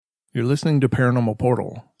You're listening to Paranormal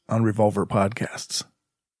Portal on Revolver Podcasts.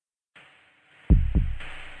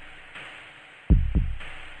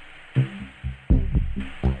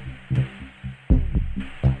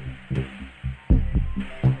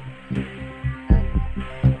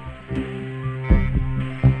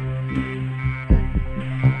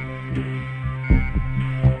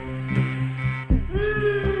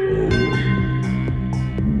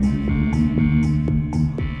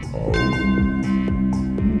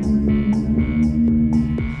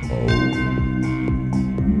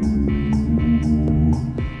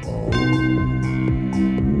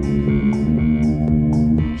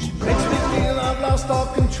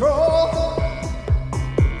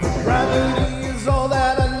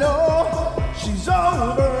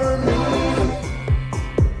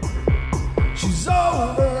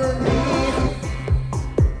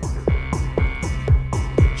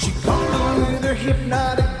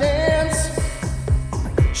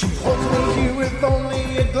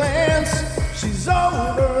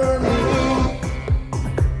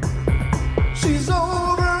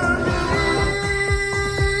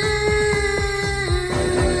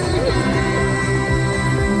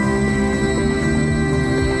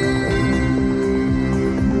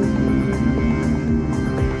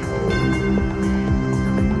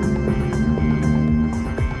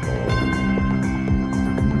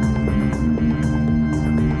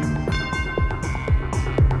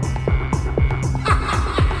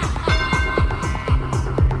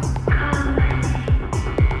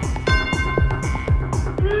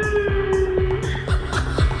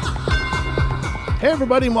 Hey,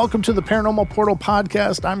 everybody, and welcome to the Paranormal Portal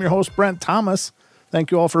Podcast. I'm your host, Brent Thomas.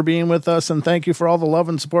 Thank you all for being with us, and thank you for all the love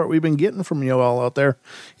and support we've been getting from you all out there.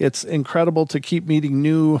 It's incredible to keep meeting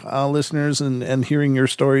new listeners and hearing your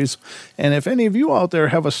stories. And if any of you out there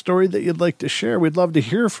have a story that you'd like to share, we'd love to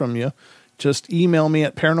hear from you. Just email me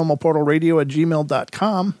at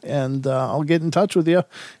paranormalportalradio@gmail.com, and I'll get in touch with you,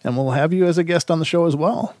 and we'll have you as a guest on the show as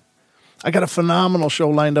well. I got a phenomenal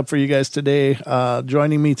show lined up for you guys today.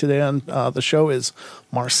 Joining me today on the show is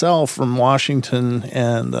Marcel from Washington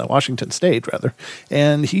State,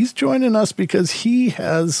 and he's joining us because he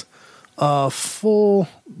has a full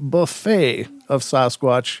buffet of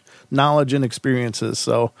Sasquatch knowledge and experiences.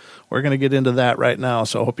 So we're going to get into that right now.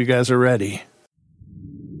 So I hope you guys are ready.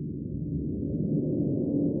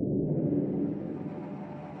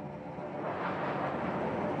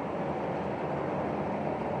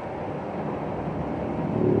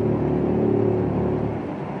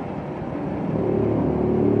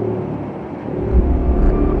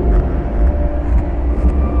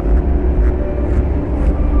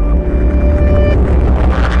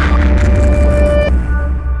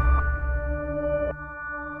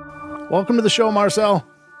 Welcome to the show, Marcel.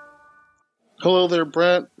 Hello there,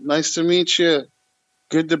 Brent. Nice to meet you.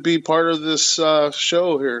 Good to be part of this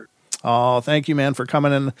show here. Oh, thank you, man, for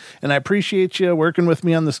coming in. And I appreciate you working with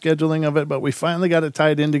me on the scheduling of it, but we finally got it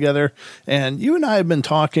tied in together. And you and I have been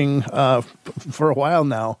talking for a while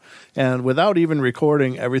now, and without even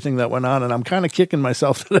recording everything that went on. And I'm kind of kicking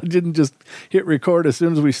myself that I didn't just hit record as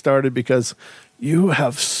soon as we started, because you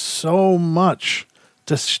have so much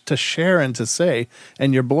to share and to say,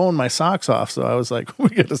 and you're blowing my socks off. So I was like, we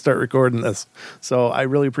got to start recording this. So I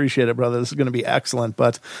really appreciate it, brother. This is going to be excellent.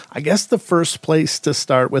 But I guess the first place to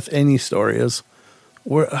start with any story is,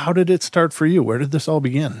 how did it start for you? Where did this all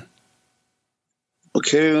begin?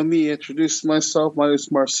 Okay, let me introduce myself. My name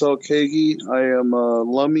is Marcel Kagi. I am a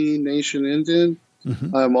Lummi Nation Indian.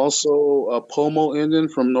 Mm-hmm. I'm also a Pomo Indian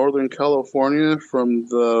from Northern California, from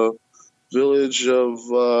the village of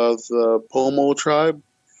the Pomo tribe.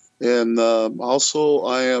 And also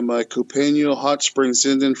I am a Cupeño Hot Springs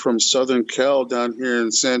Indian from Southern Cal down here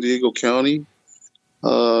in San Diego County.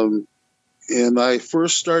 And I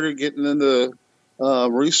first started getting into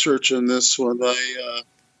research in this when I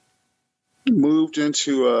moved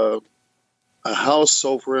into a house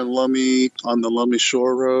over in Lummi on the Lummi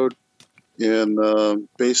Shore Road. And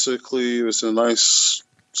basically it was a nice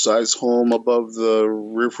size home above the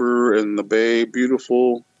river and the bay.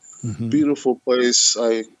 Beautiful, beautiful place.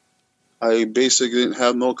 I basically didn't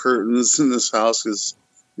have no curtains in this house because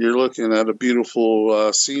you're looking at a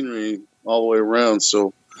beautiful scenery all the way around.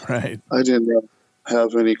 So right. I didn't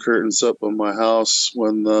have any curtains up on my house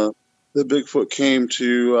when the Bigfoot came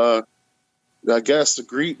to, I guess, to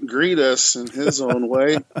greet us in his own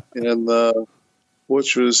way. And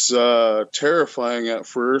which was terrifying at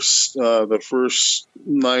first. The first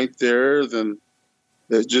night there, then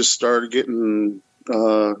it just started getting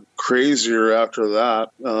crazier after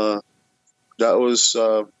that. That was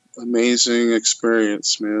amazing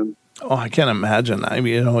experience, man. Oh, I can't imagine. I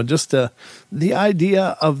mean, just the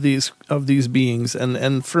idea of these beings,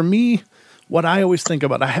 and for me, what I always think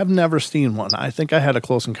about, I have never seen one. I think I had a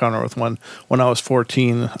close encounter with one when I was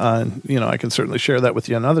 14. I can certainly share that with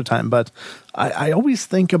you another time. But I always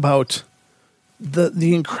think about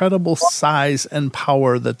the incredible size and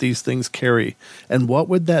power that these things carry, and what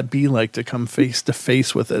would that be like to come face to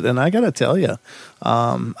face with it? And I got to tell you,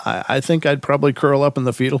 I think I'd probably curl up in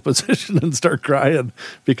the fetal position and start crying,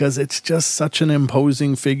 because it's just such an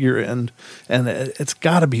imposing figure, and it's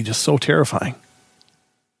got to be just so terrifying.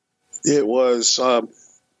 It was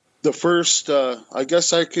the first. I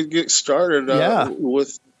guess I could get started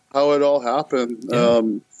with how it all happened. Yeah.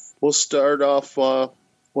 We'll start off.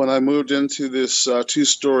 When I moved into this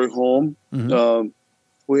 2-story home,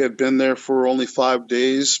 we had been there for only 5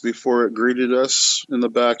 days before it greeted us in the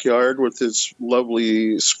backyard with its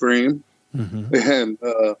lovely scream. And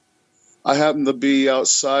I happened to be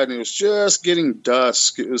outside, and it was just getting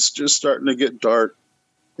dusk. It was just starting to get dark.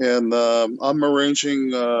 And I'm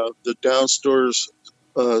arranging the downstairs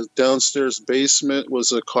basement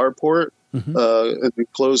was a carport, an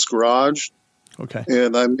enclosed garage. Okay.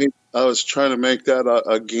 And I was trying to make that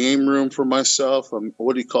a game room for myself.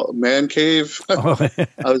 What do you call it? Man cave.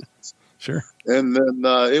 Sure. And then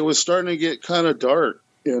it was starting to get kind of dark.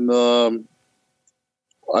 And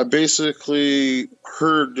I basically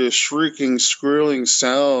heard this shrieking, squealing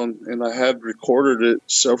sound, and I had recorded it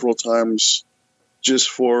several times just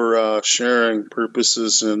for sharing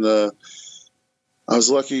purposes. And I was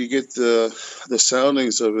lucky to get the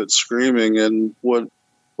soundings of it screaming. And what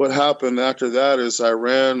happened after that is I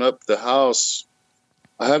ran up the house.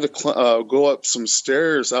 I had to go up some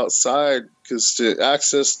stairs outside, because to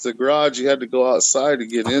access the garage, you had to go outside to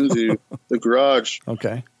get into the garage.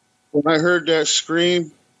 Okay. When I heard that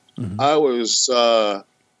scream, I was I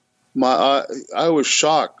was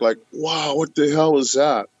shocked. Like, wow, what the hell was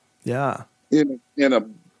that? Yeah. In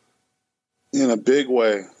a big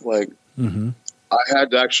way. Like, I had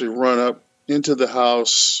to actually run up into the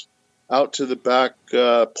house, out to the back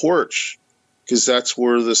porch, because that's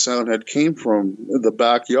where the sound had came from, the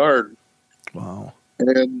backyard. Wow.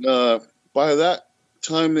 And by that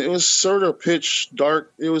time, it was sort of pitch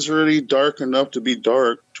dark. It was already dark enough to be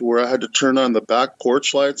dark to where I had to turn on the back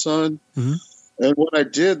porch lights on. And when I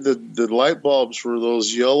did, the light bulbs were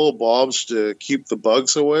those yellow bulbs to keep the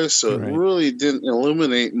bugs away, so it really didn't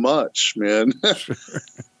illuminate much, man. Sure.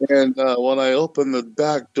 And when I opened the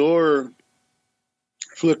back door,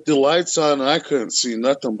 flicked the lights on, and I couldn't see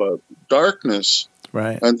nothing but darkness.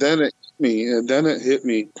 Right. And then it hit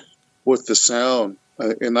me with the sound.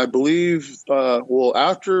 And I believe,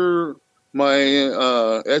 after my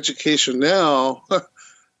education now,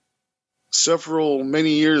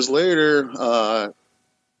 many years later,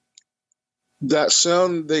 that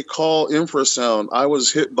sound they call infrasound, I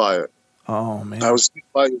was hit by it. Oh, man. I was hit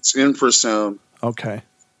by its infrasound. Okay.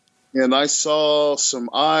 And I saw some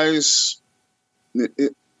eyes,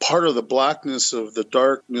 part of the blackness of the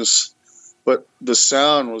darkness, but the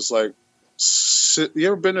sound was like, you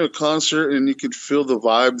ever been to a concert and you could feel the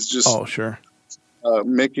vibes just sure.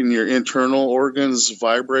 Making your internal organs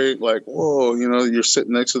vibrate, like, whoa, you're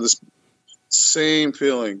sitting next to this same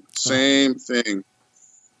feeling, same thing.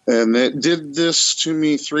 And it did this to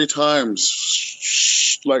me 3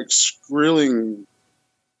 times, like squealing.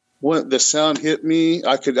 When the sound hit me,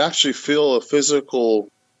 I could actually feel a physical,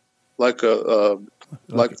 like the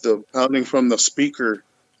pounding from the speaker.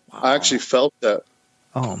 Wow. I actually felt that.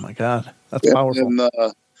 Oh my God, that's powerful. And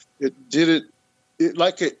it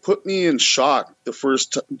put me in shock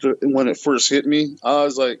when it first hit me. I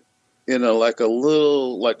was like in a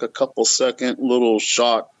couple second little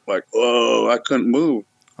shock, like, oh, I couldn't move.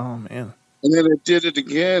 Oh man. And then it did it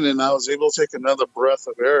again, and I was able to take another breath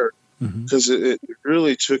of air, because it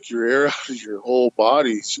really took your air out of your whole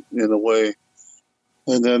body in a way.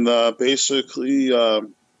 And then basically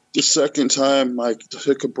the second time I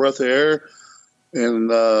took a breath of air,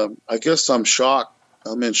 and I guess I'm shocked.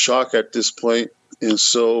 I'm in shock at this point. And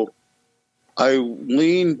so I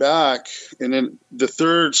leaned back, and then the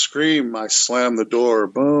third scream, I slammed the door,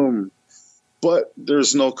 boom. But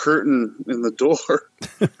there's no curtain in the door.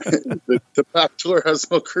 the back door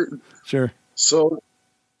has no curtain. Sure. So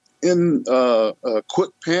in a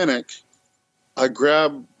quick panic, I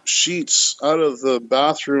grabbed sheets out of the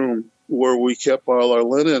bathroom where we kept all our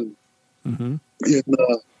linen, and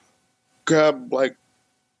grabbed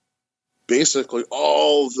basically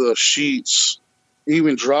all the sheets,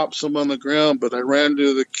 even dropped some on the ground. But I ran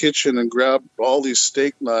to the kitchen and grabbed all these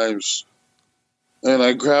steak knives and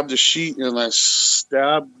I grabbed a sheet and I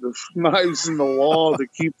stabbed the knives in the wall to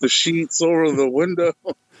keep the sheets over the window.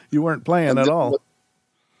 You weren't playing at all.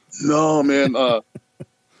 No, man.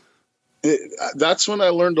 That's when I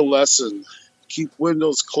learned a lesson. Keep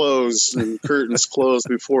windows closed and curtains closed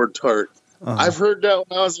before dark. I've heard that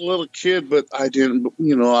when I was a little kid, but I didn't,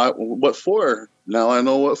 what for? Now I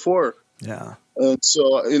know what for. Yeah. And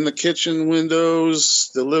so in the kitchen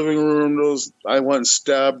windows, the living room, I went and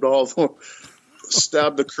stabbed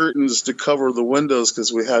the curtains to cover the windows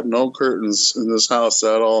because we had no curtains in this house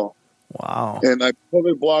at all. Wow. And I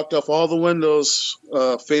probably blocked off all the windows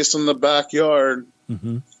facing the backyard.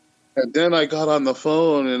 Mm-hmm. And then I got on the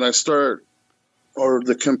phone and the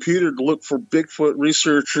computer to look for Bigfoot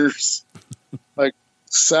researchers, like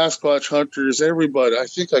Sasquatch hunters, everybody. I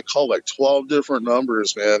think I called like 12 different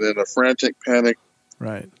numbers, man, in a frantic panic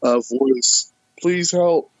voice. Please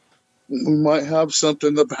help. We might have something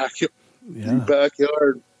in the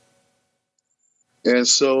backyard. And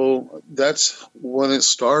so that's when it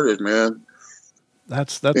started, man.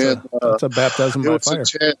 That's a baptism by fire.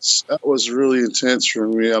 Intense. That was really intense for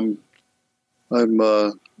me. I'm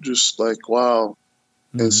just like, wow.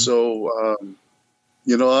 Mm-hmm. And so,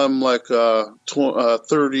 I'm like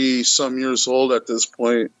 30 some years old at this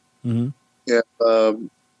point, and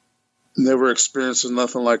never experienced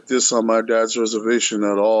nothing like this on my dad's reservation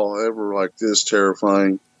at all. Ever like this,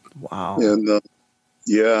 terrifying. Wow. And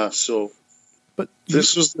so. But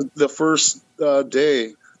this was the first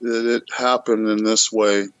day that it happened in this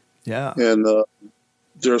way. Yeah. And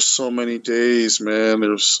there's so many days, man.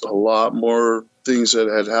 There's a lot more things that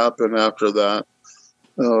had happened after that.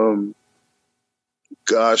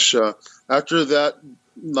 After that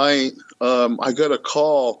night, I got a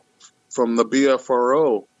call from the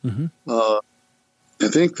BFRO. Mm-hmm. I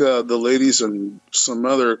think the ladies in some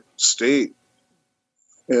other state.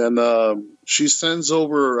 And she sends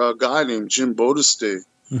over a guy named Jim Bodestay.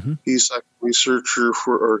 Mm-hmm. He's like a researcher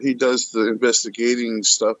he does the investigating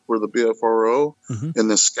stuff for the BFRO in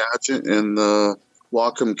the Skagit and the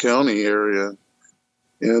Whatcom County area.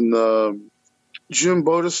 And Jim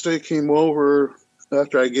Bodestay came over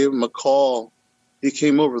after I gave him a call. He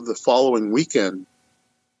came over the following weekend.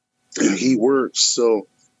 And he works, so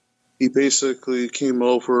he basically came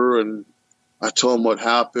over and I told him what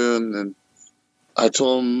happened and I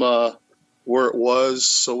told him where it was.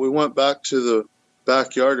 So we went back to the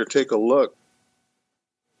backyard to take a look.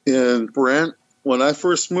 And Brent, when I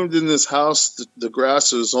first moved in this house, the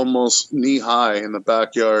grass was almost knee high in the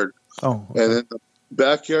backyard. Oh, okay. And in the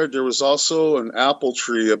backyard, there was also an apple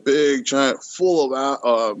tree, a big giant full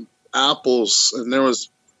of apples. And there was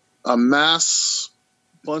a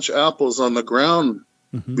bunch of apples on the ground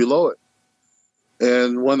below it.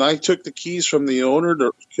 And when I took the keys from the owner,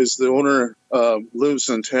 because the owner lives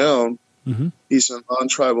in town, he's a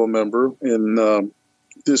non-tribal member, and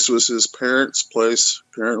this was his parents' place,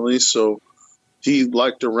 apparently, so he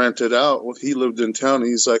liked to rent it out. Well, he lived in town.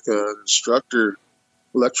 He's like an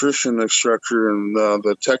electrician instructor in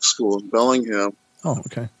the tech school in Bellingham. Oh,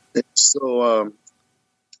 okay. And so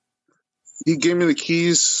he gave me the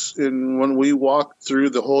keys, and when we walked through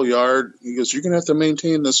the whole yard, he goes, "You're going to have to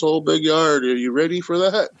maintain this whole big yard. Are you ready for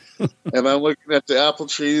that?" And I'm looking at the apple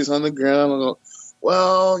trees on the ground, and I go,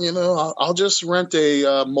 well, I'll just rent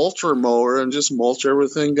a mulcher mower and just mulch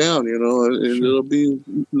everything down, and it'll be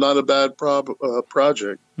not a bad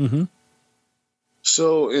project. Mm-hmm.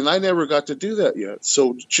 So, and I never got to do that yet.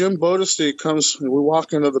 So Jim Bodestay comes, and we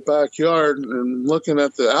walk into the backyard and looking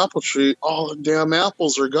at the apple tree, all the damn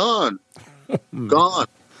apples are gone. Gone.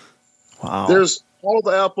 Wow. There's all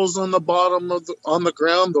the apples on the bottom on the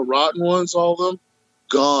ground, the rotten ones, all of them,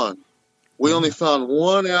 gone. We only found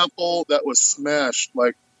one apple that was smashed,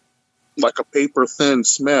 like a paper thin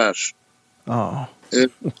smash. Oh.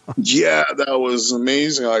 Yeah, that was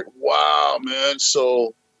amazing. Like, wow, man.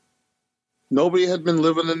 So nobody had been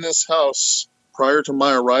living in this house prior to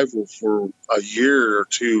my arrival for a year or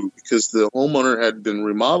two because the homeowner had been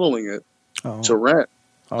remodeling it to rent.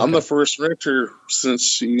 Okay. I'm the first renter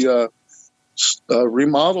since he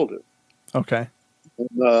remodeled it. Okay.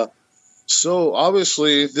 And, so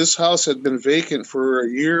obviously this house had been vacant for a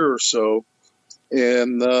year or so,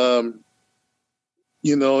 and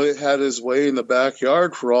it had his way in the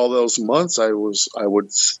backyard for all those months. I would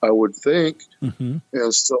think, and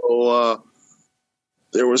so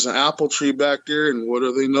there was an apple tree back there, and what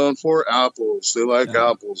are they known for? Apples. They like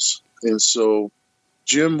apples, and so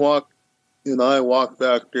Jim and I walked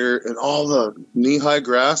back there, and all the knee-high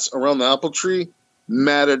grass around the apple tree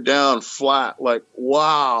matted down flat. Like,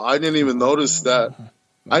 wow, I didn't even notice that.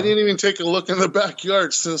 I didn't even take a look in the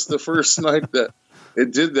backyard since the first night that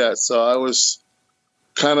it did that. So I was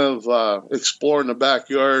kind of exploring the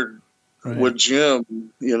backyard with Jim,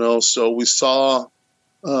 so we saw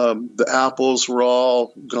the apples were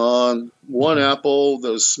all gone. One apple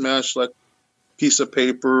that was smashed like a piece of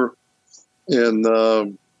paper. And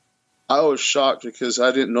I was shocked because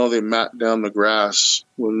I didn't know they mat down the grass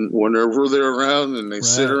whenever they're around and they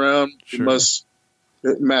sit around. Sure.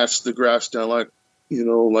 It mats the grass down like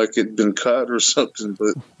it'd been cut or something,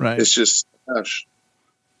 but it's just smashed.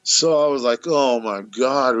 So I was like, oh my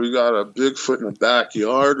God, we got a Bigfoot in the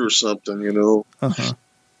backyard or something, Uh-huh.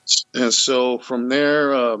 And so from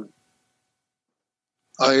there,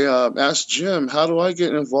 I asked Jim, how do I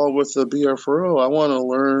get involved with the BFRO? I want to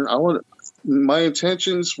learn. My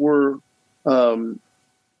intentions were, I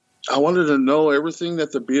wanted to know everything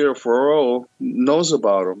that the BFRO knows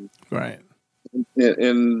about them. Right.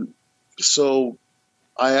 And so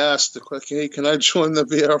I asked, hey, can I join the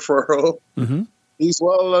BFRO? Mm-hmm. He's,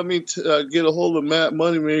 well, let me get a hold of Matt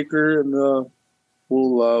Moneymaker, and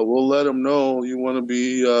we'll let him know you want to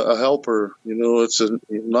be a helper. It's a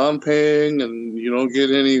non-paying, and you don't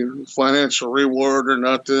get any financial reward or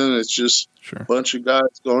nothing. It's just a bunch of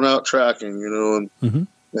guys going out tracking, and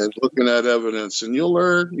looking at evidence, and you'll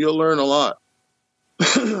learn a lot.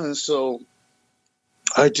 So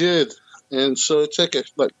I did, and so it took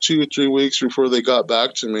like 2 or 3 weeks before they got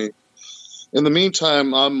back to me. In the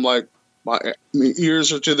meantime, I'm like, my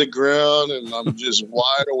ears are to the ground, and I'm just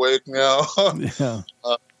wide awake now. Yeah.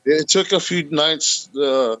 It took a few nights.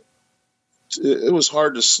 It was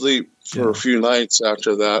hard to sleep for a few nights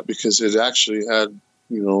after that because it actually had,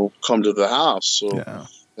 come to the house. So,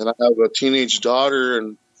 and I have a teenage daughter,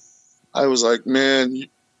 and I was like, man,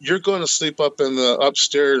 you're going to sleep up in the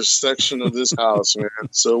upstairs section of this house, man.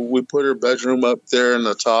 So we put her bedroom up there in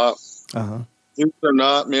the top. Uh-huh. Believe it or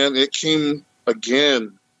not, man, it came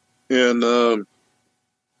again. And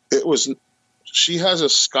she has a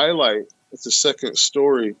skylight at the second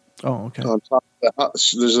story. Oh, okay. On top of the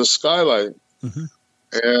house, there's a skylight. Mm-hmm.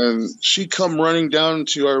 And she come running down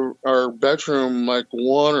to our bedroom like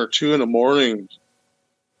 1 or 2 in the morning.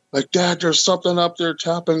 Like, Dad, there's something up there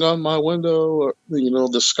tapping on my window,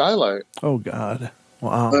 the skylight. Oh, God.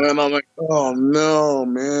 Wow. And I'm like, oh, no,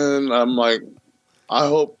 man. I'm like, I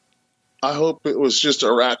hope it was just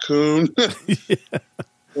a raccoon. Yeah.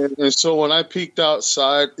 And so when I peeked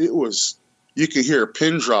outside, you could hear a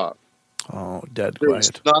pin drop. Oh, dead quiet. There's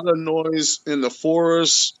not a noise in the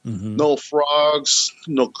forest, no frogs,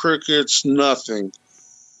 no crickets, nothing.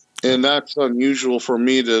 And that's unusual for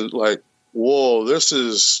me to like, whoa, this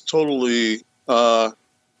is totally a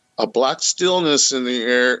black stillness in the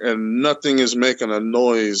air and nothing is making a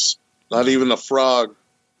noise, not even a frog.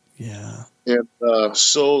 Yeah. And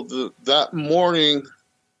so that morning,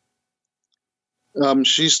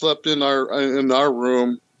 she slept in our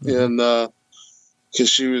room, and because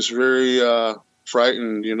she was very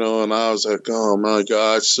frightened, and I was like, oh my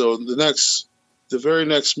God. So the very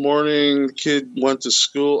next morning, the kid went to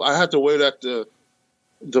school. I had to wait at the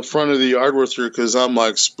front of the yard with her because I'm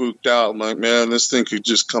like spooked out. I'm like, man, this thing could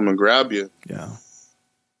just come and grab you. Yeah.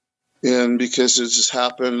 And because it just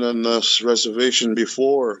happened on this reservation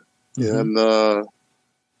before, and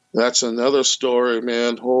that's another story,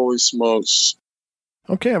 man. Holy smokes.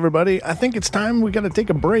 Okay, everybody, I think it's time we got to take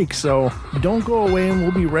a break, so don't go away, and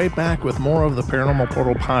we'll be right back with more of the Paranormal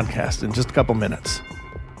Portal podcast in just a couple minutes.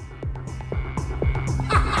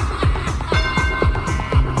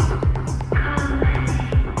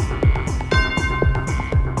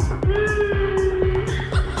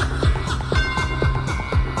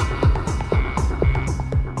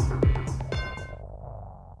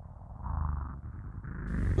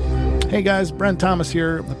 Hey guys, Brent Thomas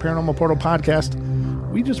here of the Paranormal Portal podcast.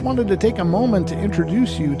 We just wanted to take a moment to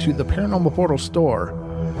introduce you to the Paranormal Portal store.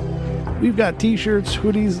 We've got t-shirts,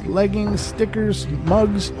 hoodies, leggings, stickers,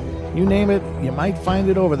 mugs, you name it, you might find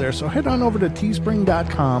it over there. So head on over to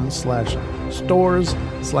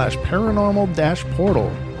teespring.com/stores/paranormal-portal,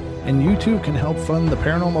 and you too can help fund the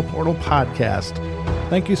Paranormal Portal podcast.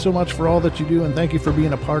 Thank you so much for all that you do, and thank you for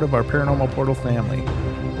being a part of our Paranormal Portal family.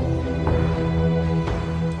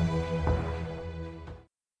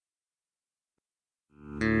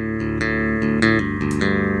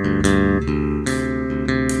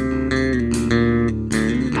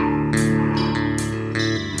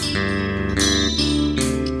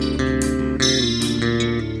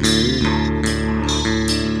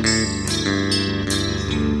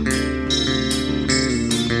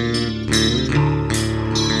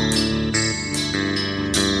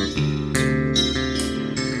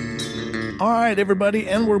 Everybody,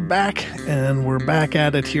 and we're back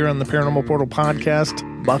at it here on the Paranormal Portal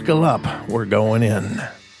podcast. Buckle up, we're going in.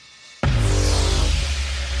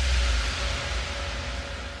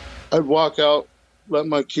 I'd walk out, let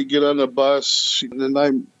my kid get on the bus, and then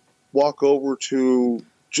I walk over to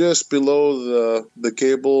just below the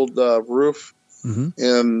gabled roof,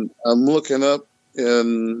 and I'm looking up,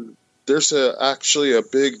 and there's actually a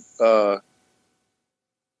big.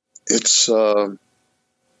 It's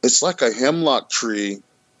like a hemlock tree.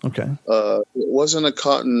 Okay. It wasn't a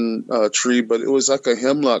cotton tree, but it was like a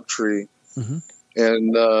hemlock tree,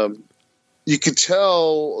 and you could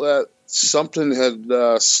tell that something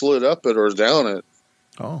had slid up it or down it.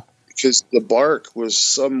 Oh. Because the bark was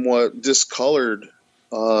somewhat discolored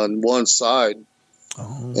on one side.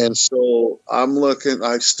 Oh. And so I'm looking,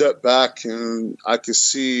 I stepped back and I could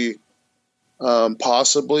see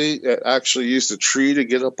possibly it actually used a tree to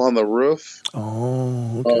get up on the roof.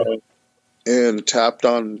 Oh, okay. And tapped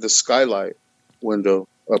on the skylight window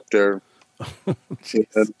up there.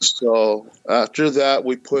 And so after that,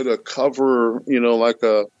 we put a cover,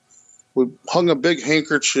 we hung a big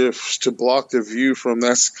handkerchief to block the view from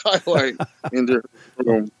that skylight into her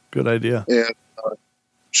room. Good idea. And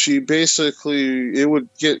she basically, it would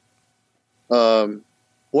get,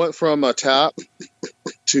 went from a tap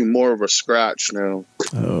to more of a scratch now.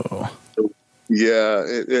 Oh. So, yeah,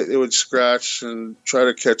 it would scratch and try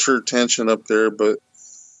to catch her attention up there. But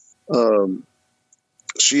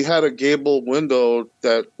she had a gable window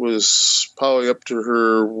that was probably up to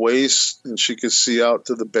her waist, and she could see out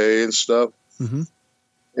to the bay and stuff. And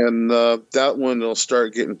that window will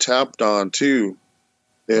start getting tapped on too.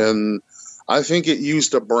 And I think it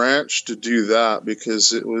used a branch to do that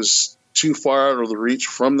because it was too far out of the reach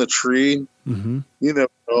from the tree. You never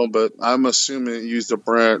know, but I'm assuming it used a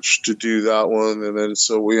branch to do that one. And then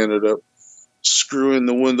so we ended up screwing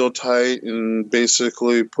the window tight and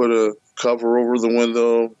basically put a cover over the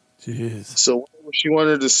window. Jeez. So if she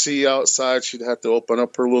wanted to see outside, she'd have to open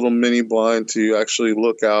up her little mini blind to actually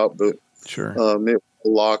look out. But sure, it was a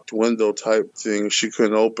locked window type thing. She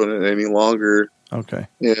couldn't open it any longer. Okay.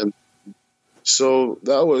 And so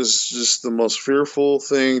that was just the most fearful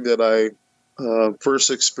thing that I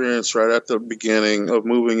first experienced right at the beginning of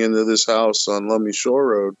moving into this house on Lummi Shore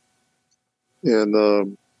Road.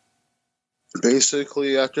 And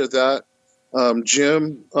basically after that,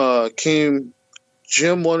 Jim came.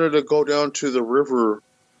 Jim wanted to go down to the river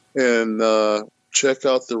and check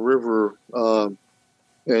out the river.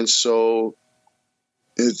 And so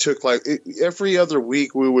it took every other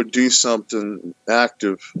week we would do something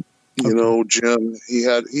active. You know, Jim, he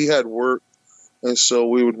had work, and so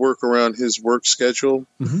we would work around his work schedule.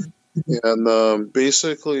 And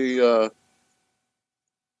basically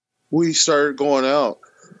we started going out,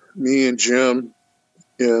 me and Jim,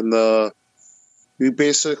 and we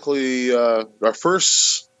basically our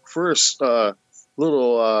first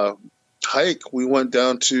little hike, we went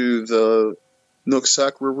down to the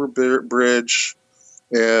Nooksack River Bridge,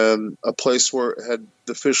 and a place where it had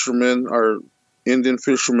the fishermen, our Indian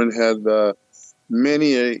fishermen, had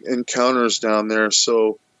many encounters down there.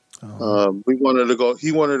 So we wanted to go.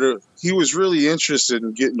 He was really interested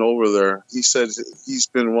in getting over there. He said he's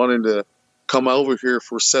been wanting to come over here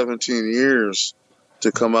for 17 years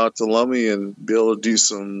to come out to Lummi and be able to do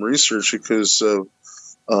some research because of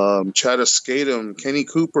Chattaskatum, Kenny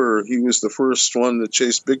Cooper. He was the first one to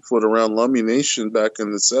chase Bigfoot around Lummi Nation back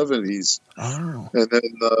in the 70s. Oh. And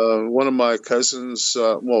then one of my cousins,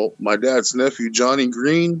 my dad's nephew, Johnny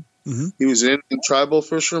Green, he was an Indian tribal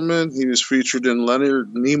fisherman. He was featured in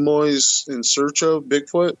Leonard Nimoy's In Search of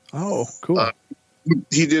Bigfoot. Oh, cool.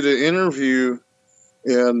 He did an interview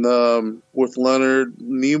with Leonard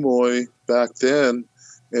Nimoy back then,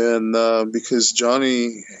 and because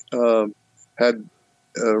Johnny had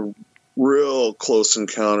a real close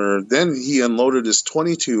encounter, then he unloaded his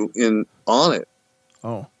 22 on it.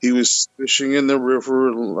 Oh, he was fishing in the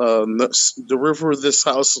river, this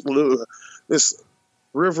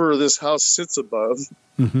river this house sits above,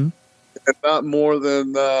 and not more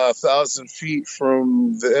than 1,000 feet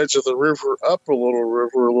from the edge of the river, up a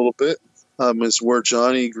little bit, is where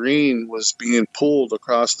Johnny Green was being pulled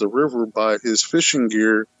across the river by his fishing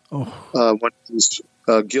gear when he was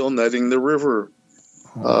gill netting the river.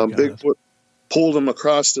 Bigfoot pulled him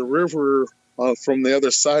across the river from the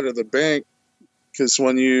other side of the bank, because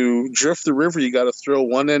when you drift the river, you got to throw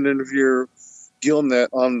one end of your gill net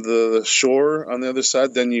on the shore on the other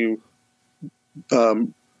side. Then you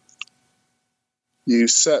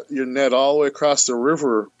set your net all the way across the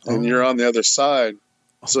river, and you're on the other side.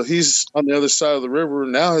 So he's on the other side of the river.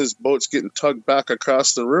 Now his boat's getting tugged back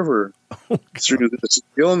across the river through this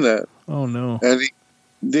gill net. Oh, no. And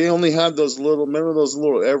they only had those little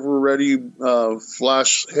ever-ready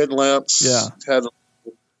flash headlamps. Yeah. Had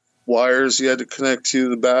wires you had to connect to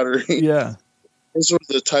the battery. Yeah. those were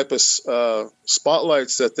the type of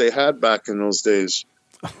spotlights that they had back in those days.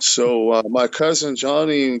 So my cousin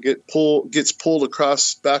Johnny gets pulled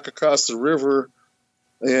back across the river,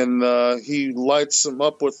 and he lights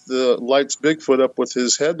Bigfoot up with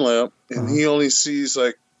his headlamp, and he only sees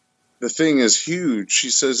like the thing is huge. He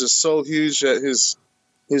says it's so huge that his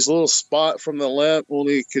little spot from the lamp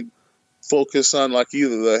only could focus on like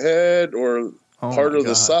either the head or part of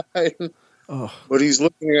the side. Oh. But he's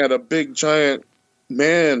looking at a big giant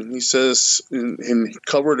man, he says, in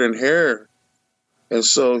covered in hair. And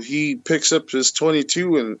so he picks up his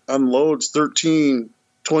 22 and unloads 13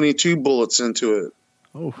 22 bullets into it.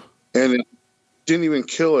 Oh. And it didn't even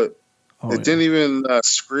kill it. It didn't even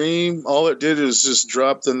scream. All it did is just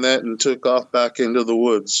drop the net and took off back into the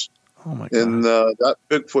woods. Oh, my God. And that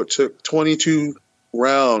Bigfoot took 22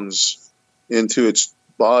 rounds into its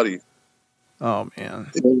body. Oh,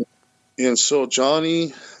 man. And so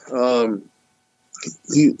Johnny,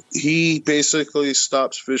 he basically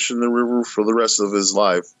stops fishing the river for the rest of his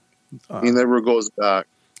life. He never goes back.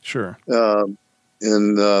 Sure.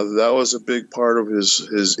 And that was a big part of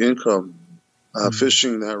his income,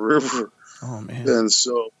 fishing that river. Oh, man. And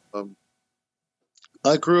so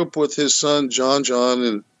I grew up with his son,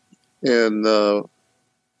 John, and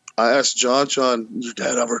I asked John, your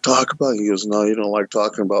dad ever talk about it? He goes, no, you don't like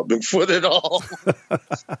talking about Bigfoot at all.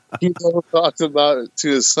 He never talked about it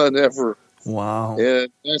to his son ever. Wow.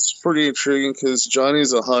 And that's pretty intriguing because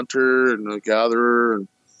Johnny's a hunter and a gatherer and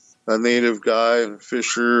a native guy and a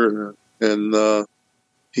fisher, and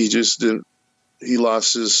he just didn't. He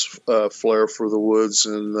lost his flair for the woods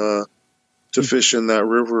and to fish in that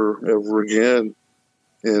river ever again.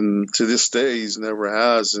 And to this day, he's never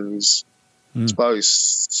has, and he's probably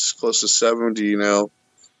close to 70 now.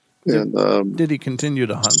 Did he continue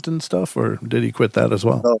to hunt and stuff, or did he quit that as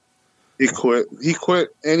well? No, he quit. He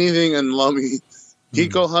quit anything in Lummi.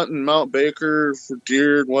 He'd go hunting Mount Baker for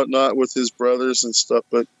deer and whatnot with his brothers and stuff,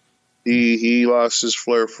 but he lost his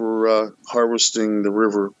flair for harvesting the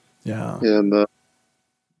river. Yeah. And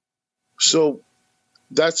so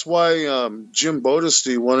that's why Jim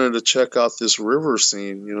Bodesty wanted to check out this river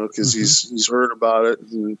scene, because he's heard about it.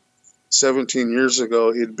 And 17 years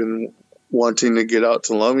ago, he'd been wanting to get out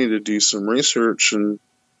to Lummi to do some research and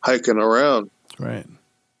hiking around. Right.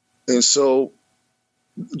 And so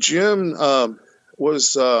Jim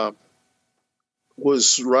was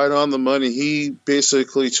right on the money. He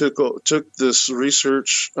basically took this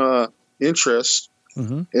research interest,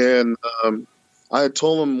 and I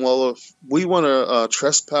told him, well, if we want to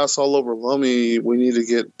trespass all over Lummi, we need to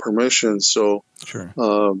get permission. So sure.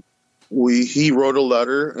 He wrote a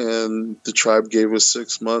letter, and the tribe gave us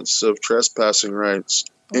 6 months of trespassing rights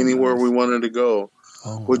anywhere we wanted to go.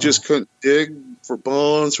 We just couldn't dig for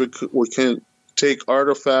bones. We couldn't take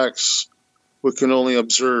artifacts. We can only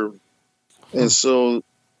observe. And so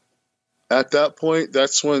at that point,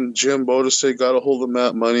 that's when Jim Bodesty got a hold of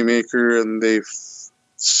Matt Moneymaker, and they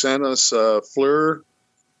sent us a FLIR,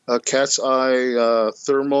 a cat's eye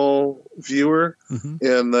thermal viewer,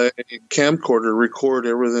 and the camcorder record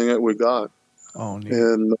everything that we got. Oh, neat.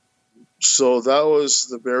 And so that was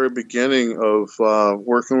the very beginning of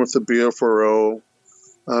working with the BFRO.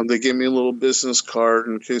 They gave me a little business card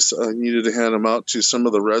in case I needed to hand them out to some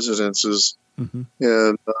of the residences.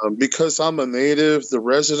 And because I'm a native, the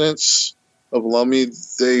residents of Lummi,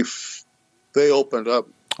 they opened up.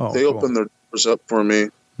 They opened their doors up for me.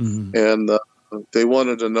 And they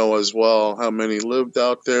wanted to know as well how many lived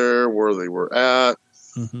out there, where they were at.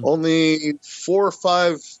 Only 4 or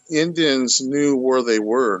 5 Indians knew where they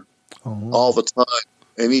were all the time.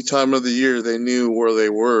 Any time of the year, they knew where they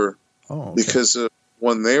were. Because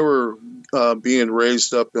when they were being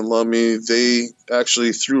raised up in Lummi, they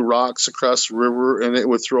actually threw rocks across the river, and it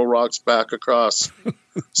would throw rocks back across.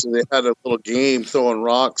 So they had a little game throwing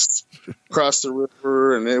rocks across the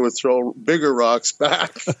river, and they would throw bigger rocks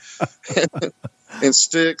back and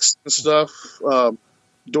sticks and stuff.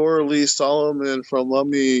 Dora Lee Solomon from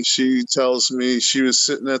Lummi, she tells me she was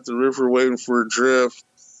sitting at the river waiting for a drift,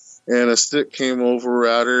 and a stick came over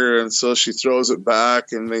at her, and so she throws it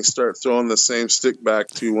back, and they start throwing the same stick back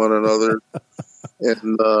to one another.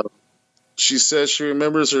 And she says she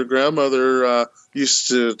remembers her grandmother used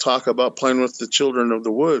to talk about playing with the children of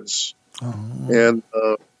the woods. And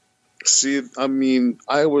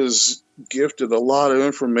I was gifted a lot of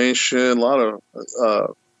information, a lot of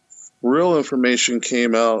real information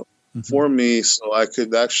came out for me, so I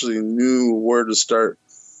could actually knew where to start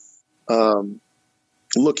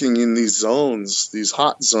looking in these zones, these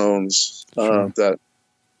hot zones that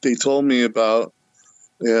they told me about.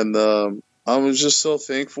 And I was just so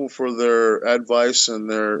thankful for their advice and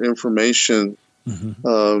their information.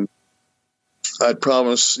 Um, I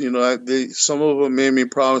promised, some of them made me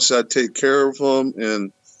promise I'd take care of them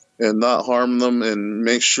and not harm them and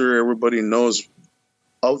make sure everybody knows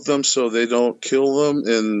of them so they don't kill them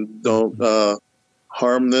and don't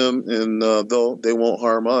harm them, and they won't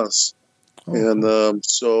harm us. Oh, And cool.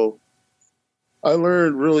 so I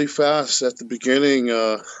learned really fast at the beginning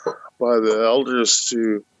by the elders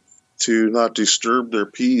to not disturb their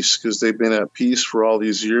peace because they've been at peace for all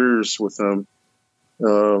these years with them.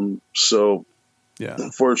 So Yeah.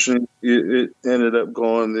 unfortunately, it ended up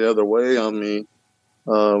going the other way on me,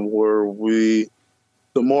 where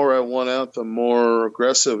the more I went out, the more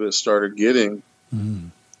aggressive it started getting.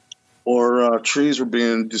 More trees were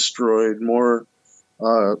being destroyed. More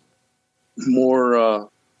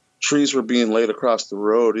trees were being laid across the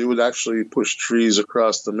road. He would actually push trees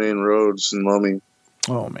across the main roads in Lummi.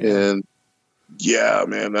 Oh, man. And yeah,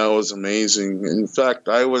 man, that was amazing. In fact,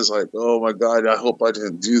 I was like, oh my God, I hope I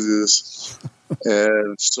didn't do this.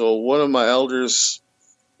 And so one of my elders,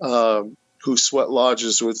 who sweat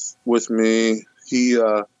lodges with me,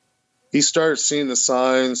 he started seeing the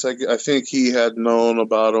signs. I think he had known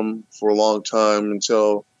about them for a long time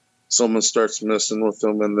until someone starts messing with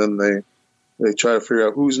them, and then they try to figure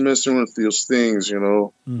out who's messing with these things,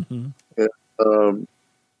 And,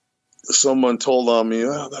 someone told on me,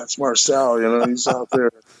 oh, that's Marcel, he's out there.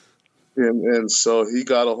 And so he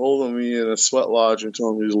got a hold of me in a sweat lodge and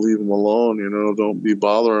told me to leave him alone, don't be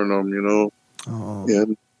bothering him, Oh.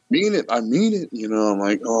 And I mean it, I'm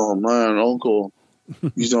like, oh man, uncle,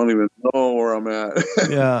 you don't even know where I'm at.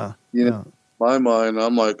 Yeah. In my mind,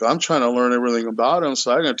 I'm like, I'm trying to learn everything about him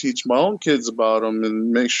so I can teach my own kids about him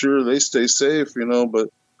and make sure they stay safe, but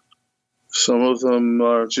some of them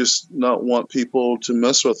just not want people to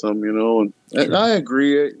mess with them, and Sure. I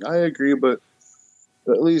agree, but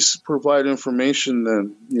at least provide information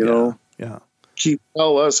then, Yeah.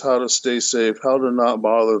 tell us how to stay safe, how to not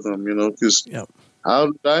bother them, because how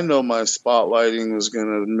did I know my spotlighting was going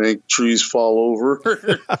to make trees fall over?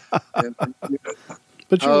 And,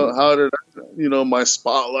 But how did I, my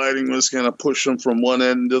spotlighting was going to push them from one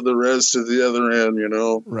end of the res to the other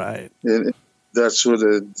end, Right. And that's what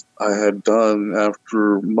I had done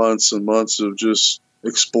after months and months of just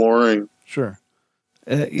exploring. Sure.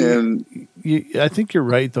 And I think you're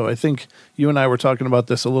right, though. I think you and I were talking about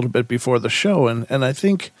this a little bit before the show, and I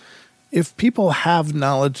think if people have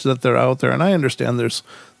knowledge that they're out there, and I understand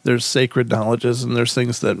there's sacred knowledges and there's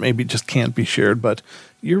things that maybe just can't be shared, but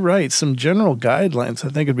you're right. Some general guidelines I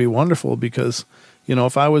think would be wonderful because,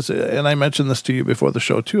 if I was, and I mentioned this to you before the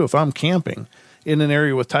show too, if I'm camping in an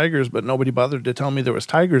area with tigers, but nobody bothered to tell me there was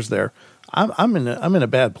tigers there, I'm in a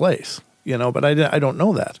bad place, but I don't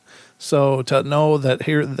know that. So to know that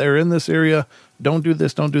here they're in this area, don't do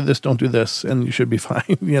this, don't do this, don't do this, and you should be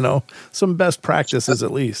fine. Some best practices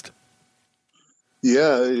at least.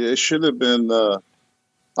 Yeah, it should have been.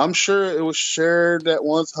 I'm sure it was shared at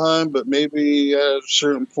one time, but maybe at a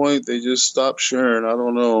certain point they just stopped sharing. I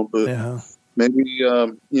don't know, but maybe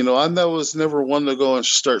I was never one to go and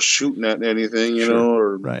start shooting at anything,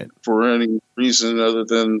 or for any reason other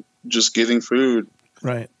than just getting food.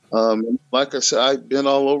 Right. Like I said, I've been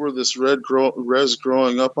all over this res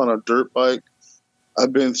growing up on a dirt bike.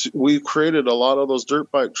 We created a lot of those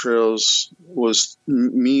dirt bike trails. Was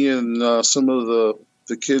me and some of the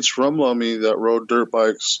kids from Lummi that rode dirt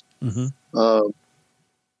bikes. If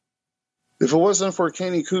it wasn't for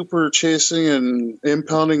Kenny Cooper chasing and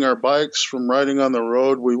impounding our bikes from riding on the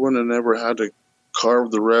road, we wouldn't have never had to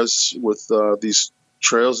carve the res with these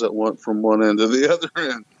trails that went from one end to the other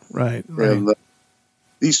end. Right. And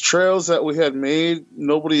these trails that we had made,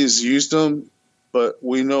 nobody has used them. But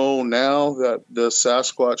we know now that the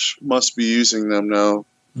Sasquatch must be using them now,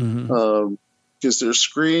 because there's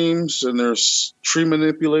screams and there's tree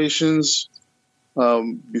manipulations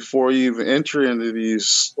before you even enter into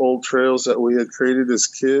these old trails that we had created as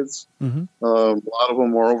kids. A lot of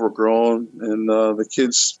them are overgrown, and the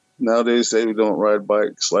kids nowadays, they don't ride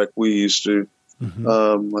bikes like we used to.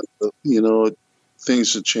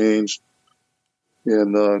 Things have changed,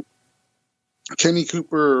 and Kenny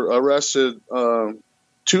Cooper arrested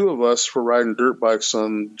two of us for riding dirt bikes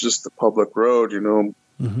on just the public road,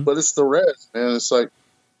 but it's the res, man. It's like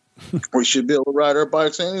we should be able to ride our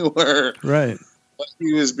bikes anywhere. Right. But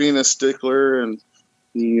he was being a stickler, and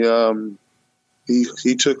he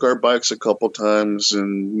took our bikes a couple times,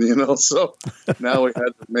 and so now we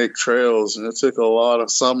had to make trails, and it took a lot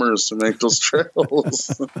of summers to make those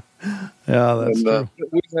trails. Yeah, that's true.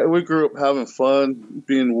 We grew up having fun,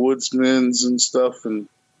 being woodsmen and stuff, and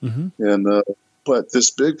but this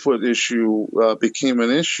Bigfoot issue became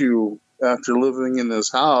an issue after living in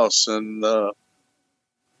this house, and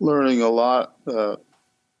learning a lot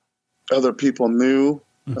other people knew,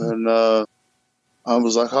 and I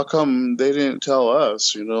was like, how come they didn't tell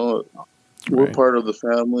us? We're Right. part of the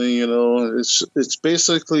family. It's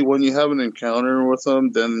basically when you have an encounter with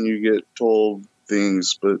them, then you get told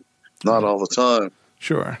things, but not all the time.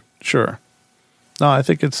 Sure. No, I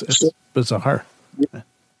think it's bizarre.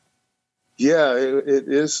 Yeah, it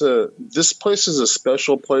is. This place is a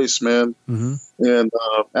special place, man. And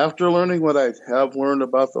after learning what I have learned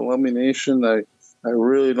about the Lummi Nation, I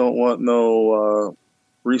really don't want no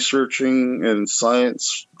researching and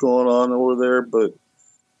science going on over there. But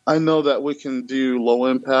I know that we can do low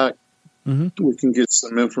impact. We can get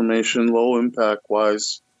some information low impact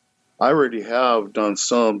wise. I already have done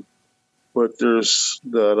some, but there's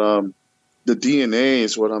that the DNA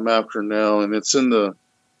is what I'm after now, and it's in the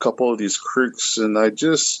couple of these creeks. And I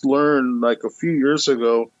just learned like a few years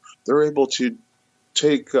ago they're able to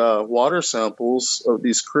take water samples of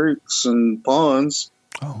these creeks and ponds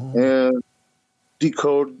and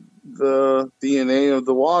decode the DNA of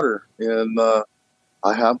the water. And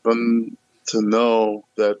I happen to know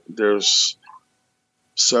that there's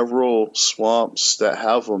several swamps that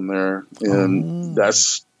have them there, and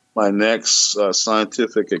that's my next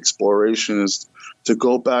scientific exploration is to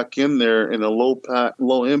go back in there in a low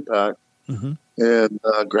impact and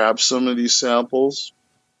grab some of these samples.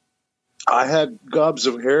 I had gobs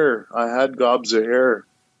of hair.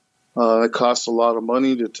 It cost a lot of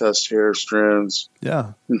money to test hair strands.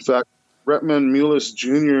 Yeah. In fact, Retman Mullis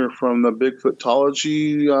Jr. from the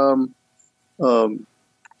Bigfootology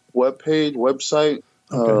website.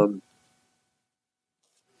 Okay.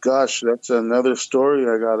 Gosh, that's another story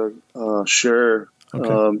I gotta share.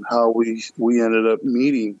 Okay. How we ended up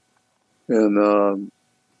meeting, and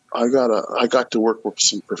I got to work with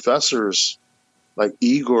some professors like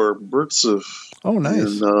Igor Burtsev. Oh,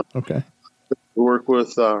 nice. And Okay. work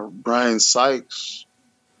with Brian Sykes,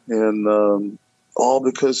 and all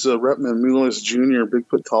because Retman Mullis Jr.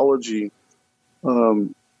 Bigfootology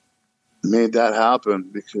made that happen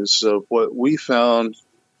because of what we found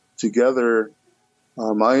together.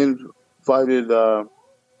 I invited a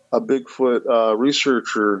Bigfoot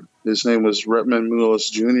researcher. His name was Retman Mullis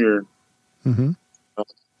Jr.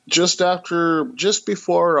 Just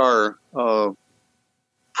before our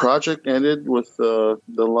project ended with the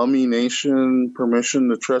Lummi Nation permission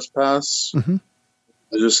to trespass, I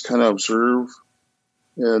just kind of observed,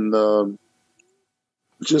 and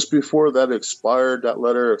just before that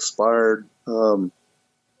letter expired,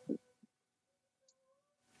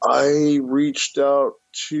 I reached out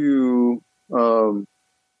to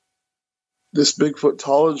this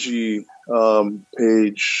Bigfootology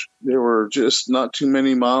page. They were just not too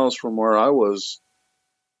many miles from where I was.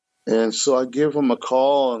 And so I gave him a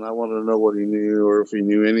call, and I wanted to know what he knew or if he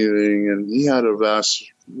knew anything. And he had a vast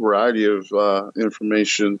variety of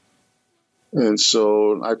information. And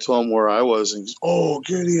so I told him where I was, and he's, "Oh,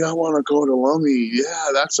 Giddy, I want to go to Lummi.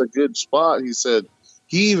 Yeah, that's a good spot." He said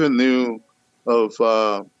he even knew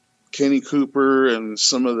of Kenny Cooper and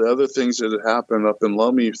some of the other things that had happened up in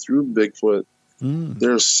Lummi through Bigfoot.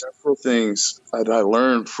 There's several things that I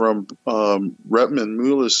learned from Retman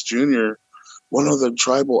Mullis Jr. One of the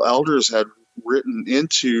tribal elders had written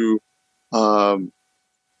into the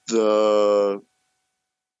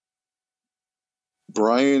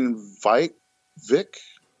Brian Vick.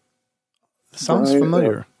 Sounds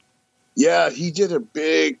familiar. Yeah, he did a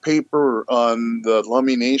big paper on the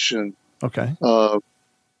Lummi Nation. Okay.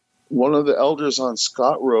 One of the elders on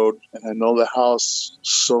Scott Road, and I know the house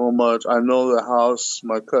so much. I know the house.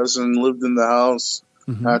 My cousin lived in the house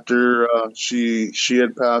after she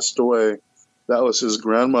had passed away. That was his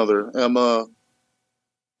grandmother, Emma.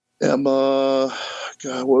 God,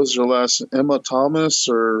 what was her last name? Emma Thomas,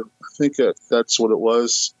 or I think that's what it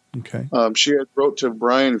was. Okay. She had wrote to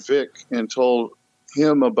Brian Vick and told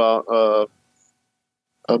him about a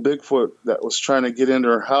Bigfoot that was trying to get into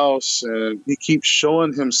her house, and he keeps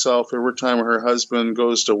showing himself every time her husband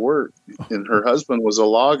goes to work. And her husband was a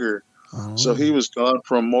logger, so he was gone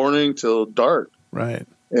from morning till dark. Right.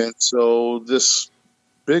 And so this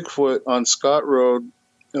Bigfoot on Scott Road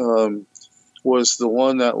was the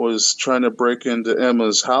one that was trying to break into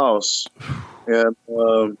Emma's house, and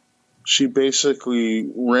she basically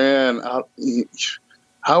ran out.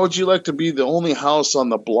 How would you like to be the only house on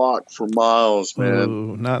the block for miles, man?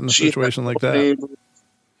 Ooh, not in a situation like that. Neighbors.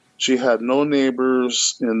 She had no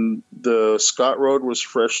neighbors, and the Scott Road was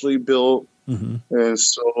freshly built, and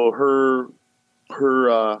so her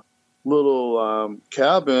little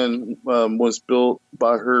cabin was built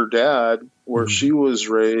by her dad, where she was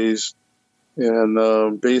raised,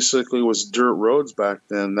 and basically was dirt roads back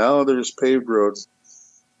then. Now there's paved roads.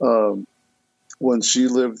 um, when she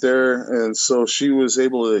lived there, and so she was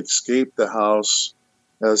able to escape the house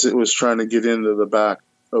as it was trying to get into the back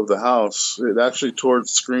of the house. It actually tore the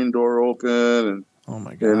screen door open, and Oh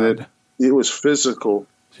my and God. it was physical.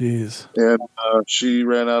 Jeez. And she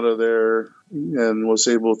ran out of there and was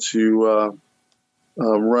able to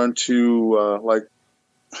run to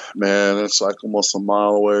man, it's like almost a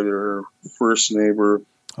mile away to her first neighbor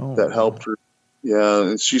that helped her. Yeah,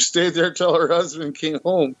 and she stayed there till her husband came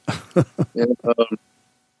home. And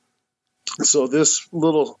so this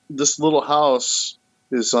little house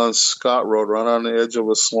is on Scott Road, right on the edge of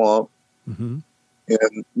a swamp. Mm-hmm.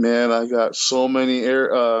 And man, I got so many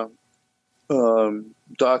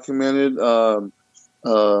documented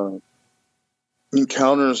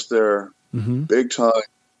encounters there, Mm-hmm. big time.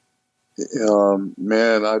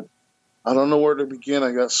 Man, I don't know where to begin.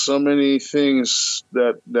 I got so many things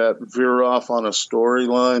that veer off on a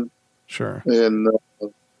storyline. Sure. And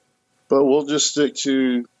but we'll just stick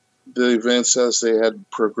to the events as they had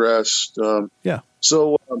progressed. Yeah.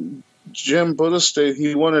 So Jim Buddha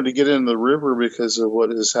he wanted to get in the river because of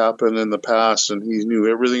what has happened in the past, and he knew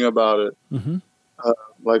everything about it. Mm-hmm.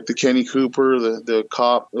 Like the Kenny Cooper, the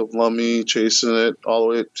cop of Lummi chasing it all the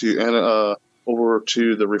way to over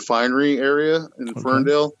to the refinery area in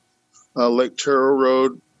Ferndale, Lake Terrell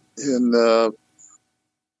Road, and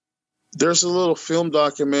there's a little film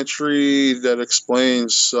documentary that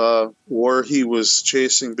explains where he was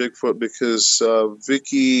chasing Bigfoot because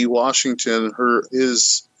Vicky Washington,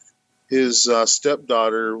 his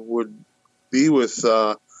stepdaughter, would be with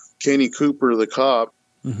Kenny Cooper, the cop,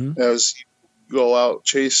 as he go out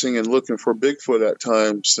chasing and looking for Bigfoot at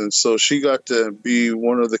times, and so she got to be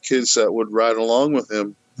one of the kids that would ride along with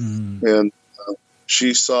him, and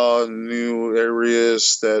she saw new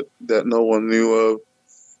areas that no one knew of.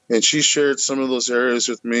 And she shared some of those areas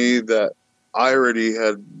with me that I already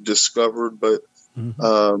had discovered, but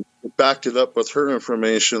backed it up with her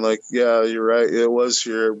information. Like, yeah, you're right. It was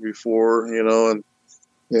here before, and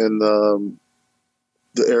the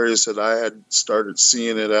areas that I had started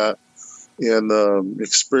seeing it at, and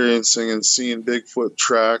experiencing and seeing Bigfoot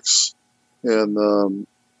tracks, and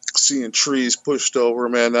seeing trees pushed over.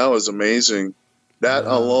 Man, that was amazing. That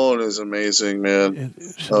alone is amazing, man.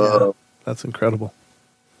 That's incredible.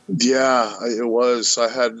 Yeah, it was. I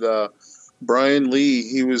had Brian Lee.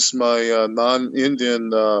 He was my non-Indian,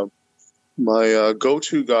 my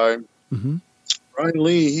go-to guy. Mm-hmm. Brian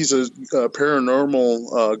Lee, he's a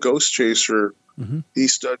paranormal ghost chaser. Mm-hmm. He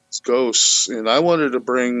studies ghosts, and I wanted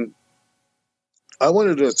to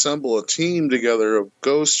assemble a team together of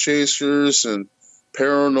ghost chasers and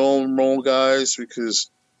paranormal guys because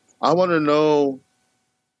I want to know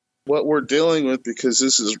what we're dealing with, because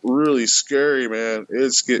this is really scary, man.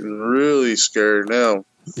 It's getting really scary now.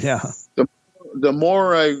 Yeah. The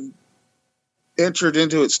more I entered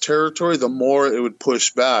into its territory, the more it would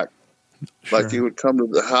push back. Sure. Like it would come to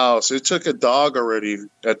the house. It took a dog already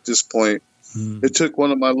at this point. It took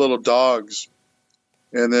one of my little dogs.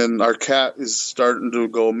 And then our cat is starting to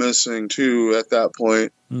go missing too at that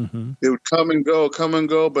point. Mm-hmm. It would come and go,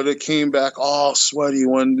 but it came back all sweaty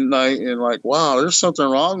one night and like, wow, there's something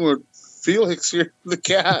wrong with Felix here, the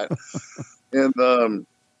cat. And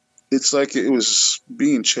it's like it was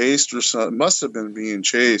being chased or something. It must have been being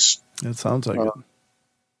chased. It sounds like it.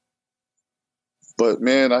 But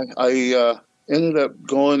man, I ended up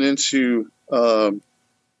going into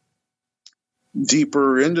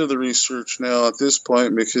deeper into the research now at this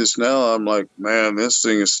point, because now I'm like, man, this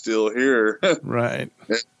thing is still here. Right.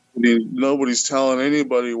 Nobody's telling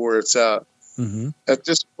anybody where it's at. Mm-hmm. At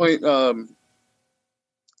this point, Retman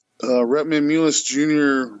Mullis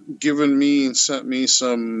Jr. sent me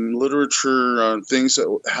some literature on things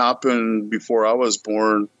that happened before I was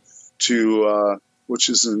born, which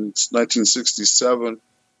is in 1967.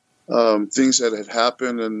 Things that had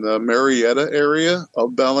happened in the Marietta area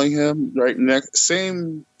of Bellingham, right next,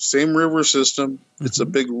 same river system. Mm-hmm. It's a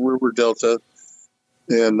big river delta,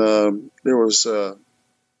 and there was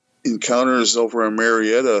encounters over in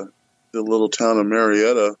Marietta, the little town of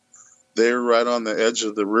Marietta. They're right on the edge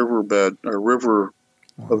of the riverbed or river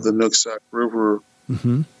of the Nooksack River.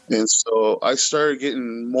 Mm-hmm. And so I started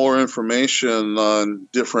getting more information on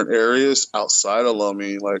different areas outside of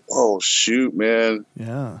Lummi. Like, oh, shoot, man.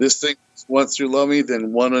 Yeah. This thing went through Lummi,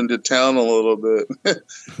 then went into town a little bit.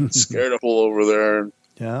 Scared a hole over there.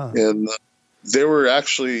 Yeah. And they were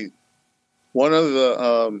actually one of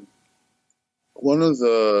the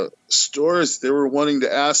stores, they were wanting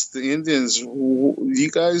to ask the Indians, do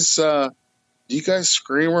you guys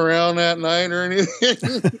scream around at night or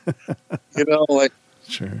anything? Like,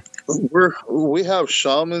 sure. We have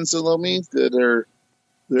shamans in Lummi that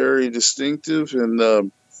very distinctive,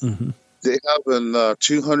 and Mm-hmm. they have a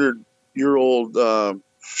 200-year-old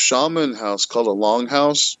shaman house called a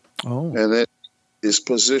longhouse, Oh. and it is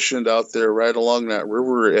positioned out there right along that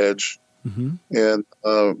river edge. Mm-hmm. And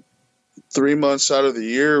 3 months out of the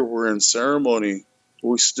year, we're in ceremony.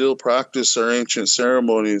 We still practice our ancient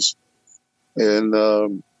ceremonies,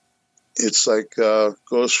 and it's like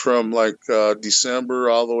goes from like December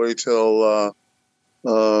all the way till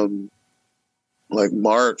like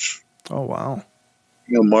March. Oh, wow.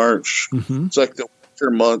 March. Mm-hmm. It's like the winter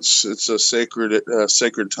months. It's a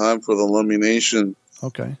sacred time for the Lummi Nation.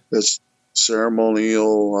 Okay. It's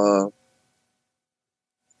ceremonial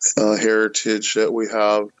heritage that we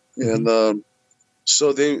have, Mm-hmm. and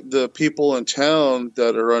so the people in town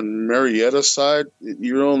that are on Marietta side,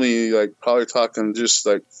 you're only like probably talking just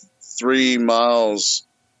like 3 miles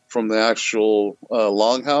from the actual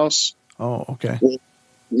longhouse. Oh, okay.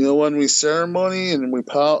 When we ceremony and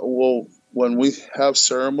when we have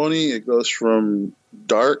ceremony, it goes from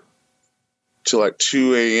dark to like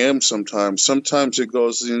 2 a.m. sometimes. Sometimes it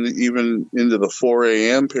goes even into the 4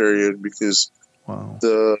 a.m. period, because Wow.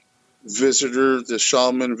 the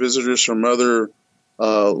shaman visitors from other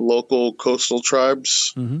local coastal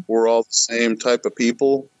tribes Mm-hmm. were all the same type of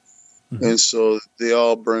people. Mm-hmm. And so they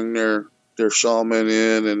all bring their shaman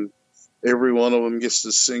in, and every one of them gets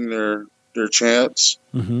to sing their chants.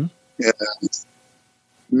 Mm-hmm. And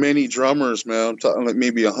many drummers, man. I'm talking like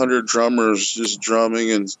maybe 100 drummers just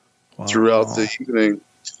drumming and throughout the evening.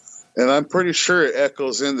 And I'm pretty sure it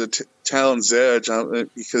echoes into town's edge,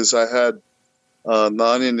 because I had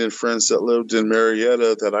non-Indian friends that lived in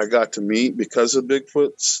Marietta that I got to meet because of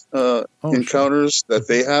Bigfoot's encounters that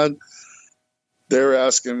they had. They were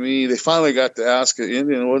asking me. They finally got to ask an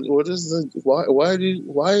Indian, "What is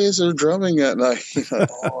why is there drumming at night?"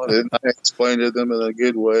 And I explained to them in a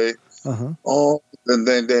good way. Uh-huh. Oh, and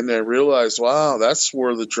then they realized, wow, that's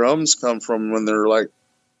where the drums come from. When they're like,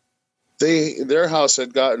 their house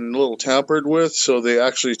had gotten a little tampered with, so they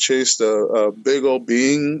actually chased a big old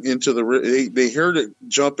being into the river. They heard it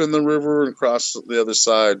jump in the river and cross the other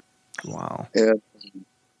side. Wow. And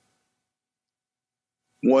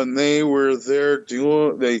when they were there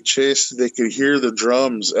they could hear the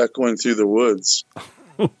drums echoing through the woods.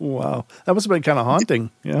 Wow. That must have been kind of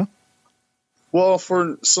haunting. Yeah. Well,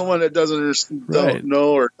 for someone that don't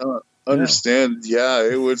know or not understand,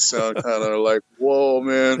 it would sound kind of like, whoa,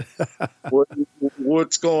 man,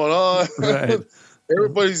 what's going on? Right.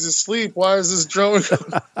 Everybody's asleep. Why is this drumming?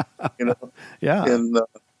 Yeah. And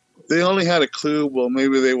they only had a clue. Well,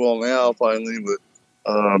 maybe they will now finally, but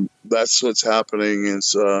that's what's happening.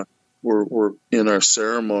 Is we're in our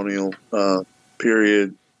ceremonial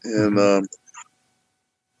period, and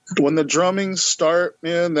when the drumming start,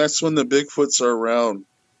 man, that's when the Bigfoots are around.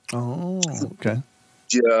 Oh, okay.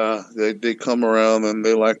 Yeah, they come around and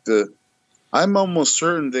they like to. I'm almost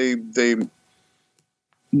certain they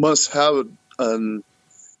must have a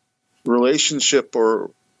relationship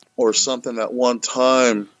or something at one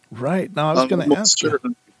time. Right. Now I was going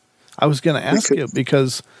to ask you.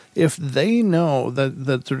 Because if they know that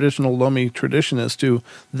the traditional Lummi tradition is to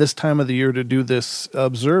this time of the year to do this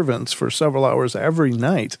observance for several hours every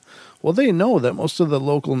night, well, they know that most of the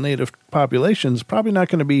local native population is probably not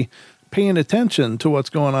going to be paying attention to what's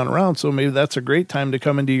going on around. So maybe that's a great time to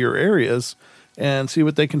come into your areas and see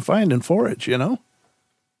what they can find and forage,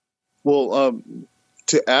 Well,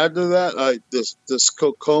 to add to that, this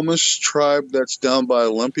Skokomish tribe that's down by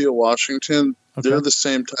Olympia, Washington, they're the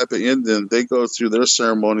same type of Indian. They go through their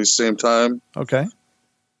ceremonies same time. Okay.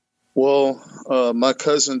 Well, my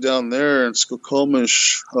cousin down there in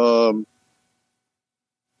Skokomish,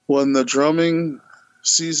 when the drumming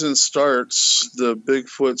season starts, the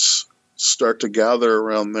Bigfoots start to gather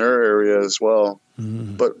around their area as well,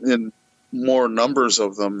 but in more numbers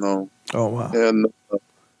of them, though. Oh, wow. And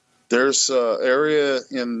there's an area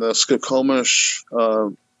in the Skokomish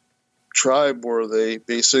tribe where they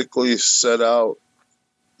basically set out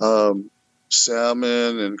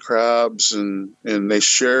salmon and crabs, and they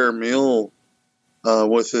share a meal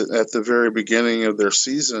with it at the very beginning of their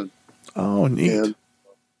season. Oh, neat. And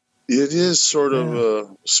it is sort of a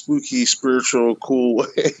spooky, spiritual, cool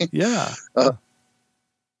way. Yeah.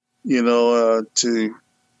 To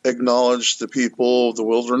acknowledge the people of the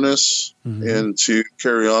wilderness and to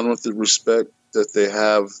carry on with the respect that they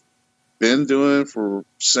have been doing for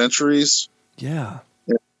centuries. Yeah.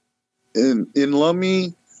 In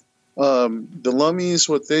Lummi, the Lummies,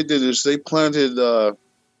 what they did is they planted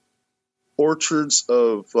orchards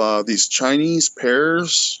of these Chinese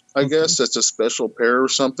pears. I guess that's a special pear or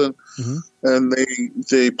something. And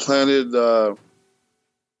they planted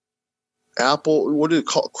what do you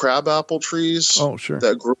call crab apple trees? Oh, sure.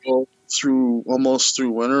 That grow through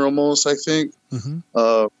winter almost, I think.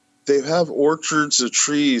 Mm-hmm. They have orchards of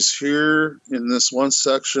trees here in this one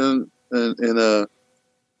section in a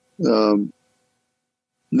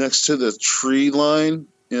next to the tree line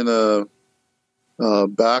in a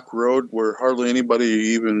back road where hardly anybody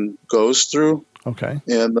even goes through. Okay.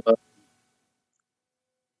 And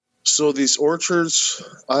so these orchards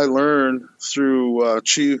I learned through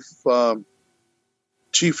Chief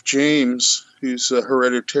James, who's a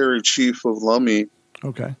hereditary chief of Lummi.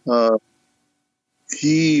 Okay.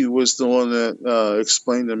 He was the one that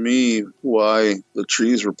explained to me why the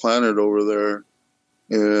trees were planted over there.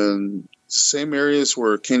 And same areas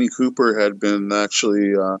where Kenny Cooper had been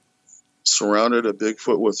actually surrounded a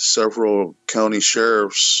Bigfoot with several county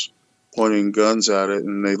sheriffs pointing guns at it,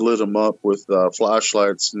 and they lit him up with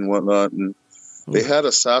flashlights and whatnot. And they had a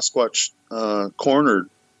Sasquatch cornered.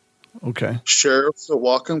 Okay. Sheriffs of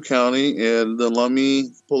Whatcom County and the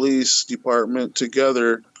Lummi Police Department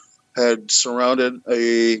together had surrounded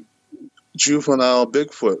a juvenile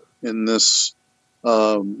Bigfoot in this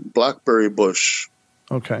blackberry bush.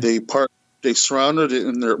 Okay. They surrounded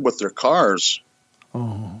it with their cars.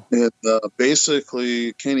 Oh. And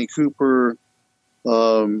basically, Kenny Cooper.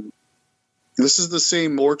 This is the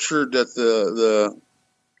same orchard that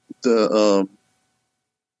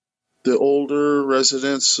the older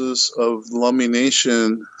residences of Lummi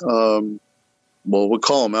Nation. Well, we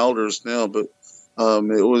call them elders now, but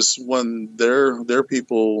it was when their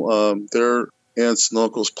people, their aunts and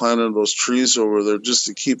uncles planted those trees over there just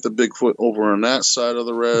to keep the Bigfoot over on that side of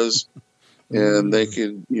the res, and they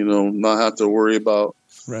could, not have to worry about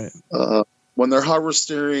right. When they're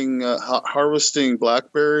harvesting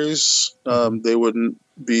blackberries. They wouldn't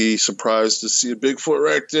be surprised to see a Bigfoot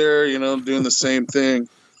right there, doing the same thing.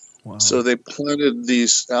 Wow. So they planted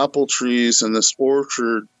these apple trees in this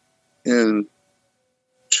orchard in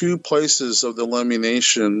two places of the Lummi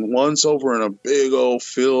Nation. One's over in a big old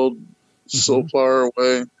field so far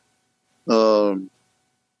away,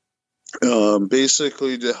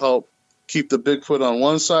 basically to help keep the Bigfoot on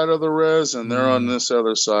one side of the res, and they're on this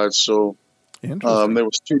other side. So there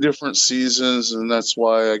was two different seasons, and that's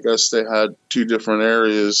why I guess they had two different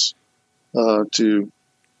areas to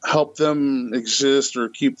help them exist or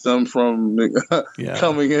keep them from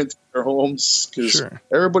coming into their homes. Because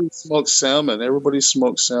everybody smokes salmon. Everybody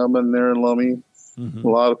smokes salmon there in Lummi. A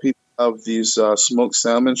lot of people have these smoked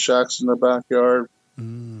salmon shacks in their backyard.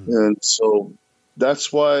 And so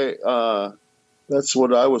that's why, that's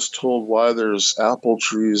what I was told, why there's apple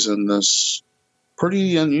trees in this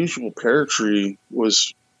pretty unusual pear tree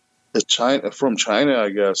was from China, I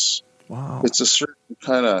guess. Wow. It's a certain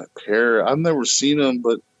kind of pear. I've never seen them,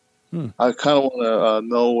 but I kind of want to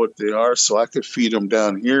know what they are so I could feed them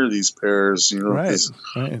down here, these pears. Right.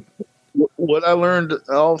 What I learned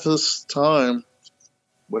all this time,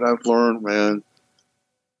 what I've learned, man,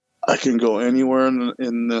 I can go anywhere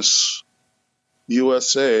in this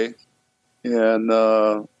USA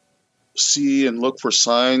and see and look for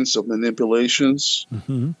signs of manipulations,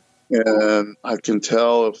 and I can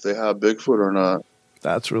tell if they have Bigfoot or not.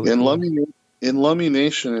 That's really cool. In Lummi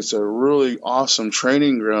Nation, it's a really awesome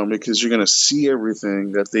training ground because you're going to see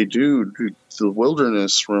everything that they do to the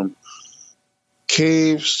wilderness, from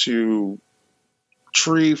caves to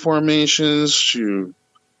tree formations to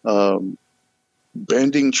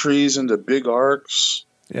bending trees into big arcs.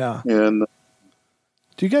 Yeah. And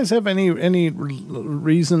do you guys have any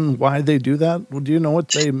reason why they do that? Do you know what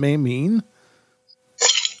they may mean,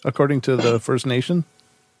 according to the First Nation?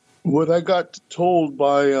 What I got told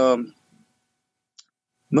by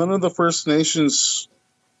none of the First Nations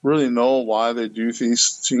really know why they do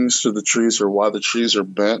these things to the trees or why the trees are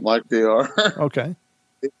bent like they are. Okay.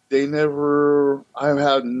 They never, I've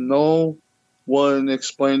had no one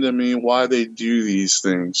explain to me why they do these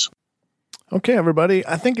things. Okay, everybody,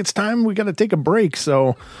 I think it's time we got to take a break,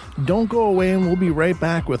 so don't go away, and we'll be right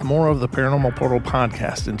back with more of the Paranormal Portal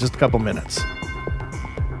podcast in just a couple minutes.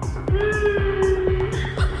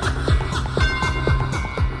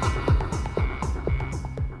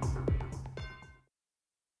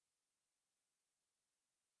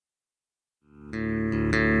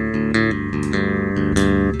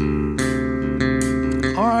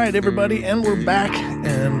 All right, everybody, and we're back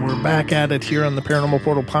at it here on the Paranormal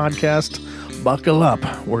Portal podcast. Buckle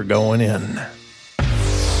up, we're going in.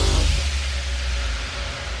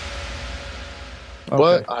 Okay.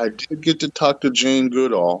 But I did get to talk to Jane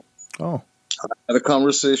Goodall. Oh. I had a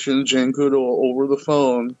conversation with Jane Goodall over the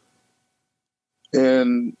phone,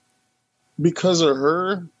 and because of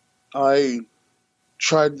her, I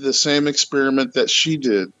tried the same experiment that she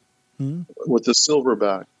did. with the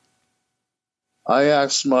silverback. I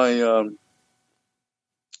asked my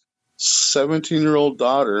 17-year-old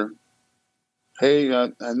daughter, hey,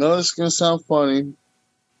 I know this is going to sound funny,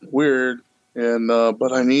 weird, and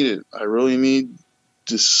but I need it. I really need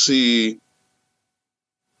to see,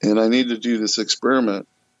 and I need to do this experiment.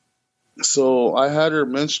 So I had her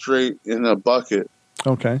menstruate in a bucket.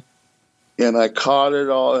 Okay. And I caught it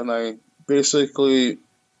all, and I basically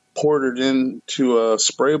poured it into a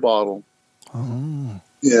spray bottle. Oh.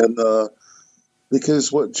 And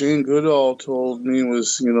because what Jane Goodall told me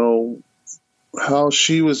was, how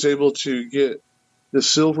she was able to get the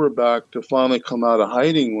silverback to finally come out of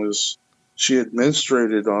hiding was she had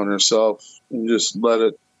menstruated on herself and just let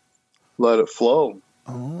it flow.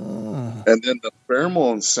 Oh. And then the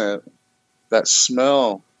pheromone scent, that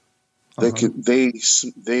smell,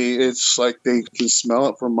 it's like they can smell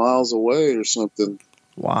it from miles away or something.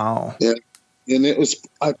 Wow. And it was,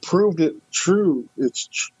 I proved it true.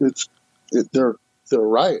 They're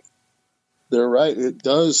right. They're right. It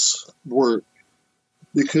does work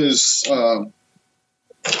because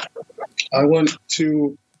I went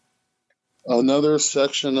to another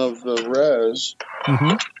section of the res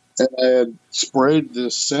and I had sprayed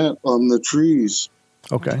this scent on the trees.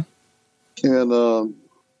 Okay. And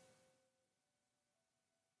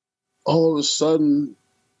all of a sudden,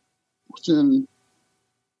 within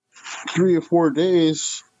 3 or 4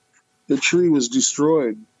 days, the tree was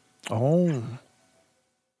destroyed. Oh.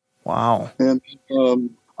 Wow. And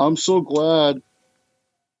I'm so glad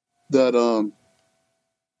that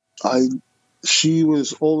she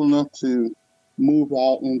was old enough to move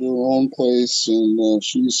out into her own place, and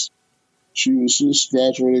she was just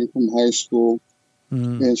graduating from high school,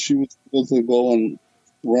 and she was able to go and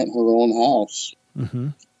rent her own house.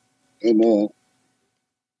 And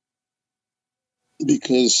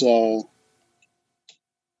because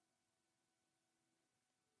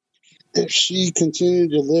if she continued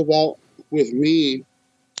to live out with me,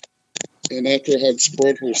 and after I had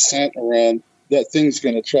spread her scent around, that thing's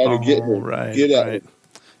going to try to get her, get at her.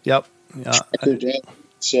 Yep. Yeah.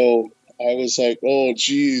 So I was like, oh,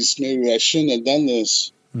 geez, maybe I shouldn't have done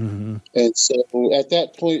this. And so at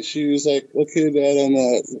that point, she was like, okay,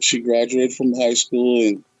 Dad, she graduated from high school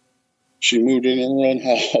and she moved in her own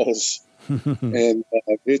house. And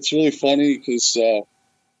it's really funny because we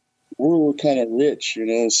were kind of rich,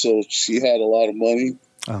 so she had a lot of money.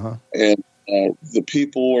 And the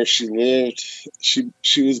people where she lived,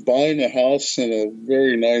 she was buying a house in a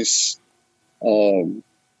very nice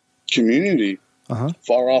community,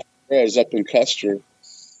 far off up in Custer.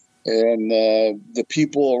 And the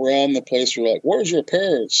people around the place were like, where's your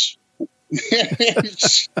parents?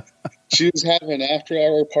 She was having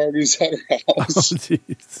after-hour parties at her house. Oh,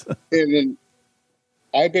 and then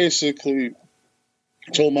I basically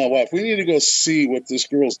told my wife, we need to go see what this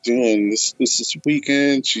girl's doing this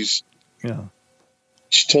weekend. She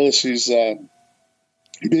told us she's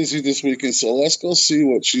busy this weekend, so let's go see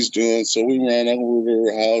what she's doing. So we ran over to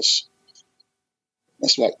her house.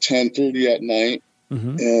 That's like 10:30 at night.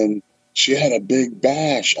 And she had a big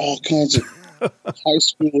bash, all kinds of high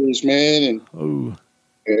schoolers, man.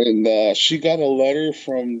 And she got a letter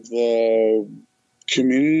from the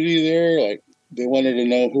community there. Like, they wanted to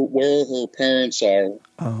know where her parents are.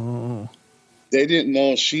 Oh. They didn't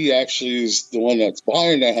know she actually is the one that's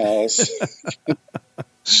buying the house.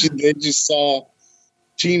 They just saw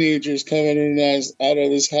teenagers coming in and out of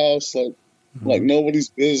this house like nobody's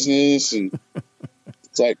business. And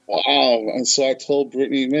it's like, wow. And so I told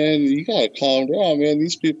Brittany, man, you got to calm down, man.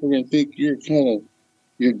 These people are going to think you're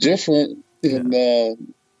different. And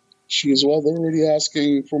she goes, well, they're already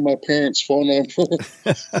asking for my parents' phone number.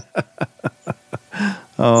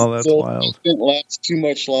 Oh, that's wild. It didn't last too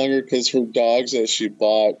much longer because her dogs that she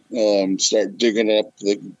bought started digging up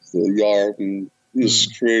the yard and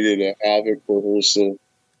just created a havoc for her. So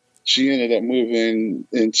she ended up moving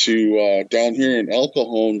into down here in El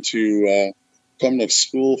Cajon to come to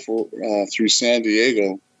school through San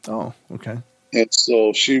Diego. Oh, okay. And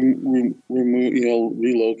so she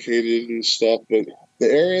relocated and stuff. But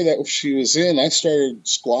the area that she was in, I started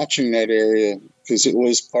squatching that area because it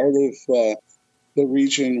was part of the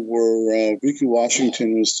region where Vicky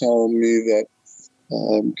Washington was telling me that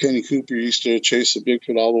Kenny Cooper used to chase a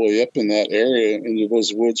Bigfoot all the way up in that area into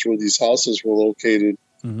those woods where these houses were located.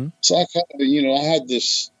 So I kind of, I had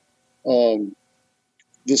this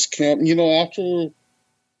camp, after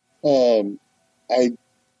I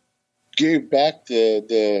gave back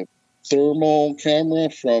the thermal camera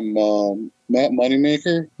from Matt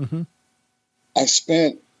Moneymaker, I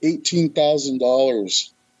spent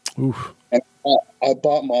 $18,000. Oof. And I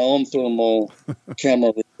bought my own thermal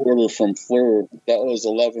camera quarter from Fleur. That was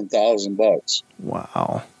 $11,000.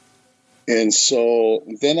 Wow. And so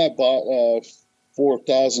then I bought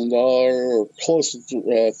 $4,000 or close to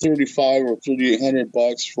 $3,500 or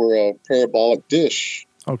 $3,800 for a parabolic dish.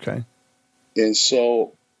 Okay. And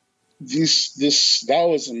so that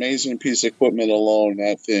was an amazing piece of equipment alone.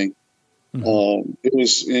 That thing. Mm-hmm. It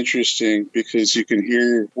was interesting because you can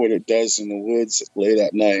hear what it does in the woods late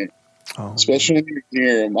at night, especially when you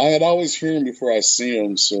hear them. I had always heard them before I see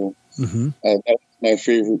them, so that was my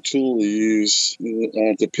favorite tool to use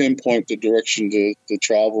to pinpoint the direction to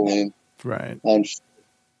travel in. Right. But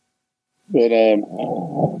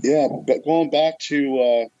going back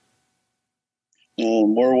to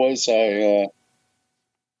where was I?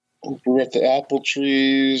 We're at the apple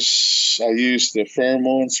trees. I used the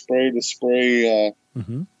pheromone spray to spray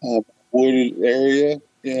wooded area,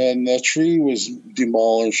 and the tree was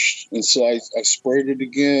demolished. And so I sprayed it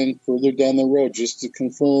again further down the road just to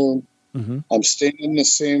confirm I'm staying in the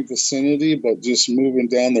same vicinity, but just moving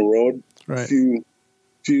down the road a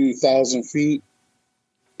few thousand feet,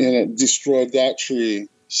 and it destroyed that tree.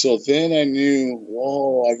 So then I knew,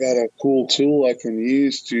 whoa, I got a cool tool I can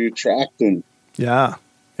use to track them. Yeah.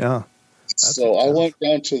 Yeah. So I went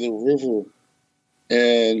down to the river,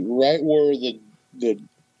 and right where the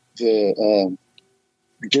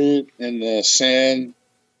dirt and the sand,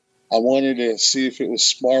 I wanted to see if it was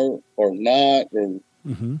smart or not, or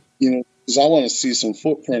because I want to see some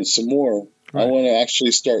footprints some more. Right. I want to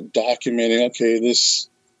actually start documenting. Okay, this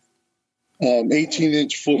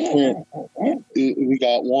 18-inch footprint, we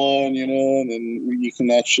got one, and then you can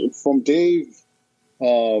actually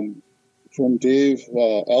from Dave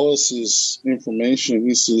Ellis's information,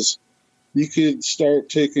 he says you could start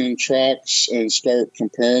taking tracks and start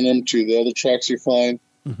comparing them to the other tracks you find,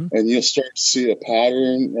 and you'll start to see a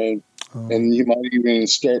pattern, and you might even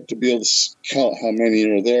start to be able to count how many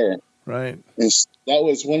are there. Right. And that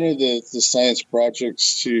was one of the science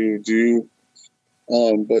projects to do,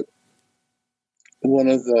 but one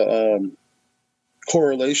of the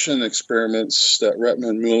correlation experiments that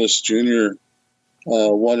Retman Mullis Jr.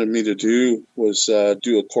 Wanted me to do was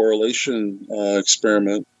do a correlation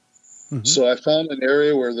experiment. So I found an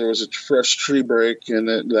area where there was a fresh tree break, and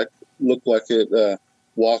that looked like it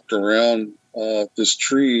walked around this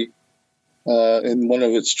tree in one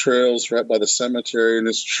of its trails right by the cemetery. And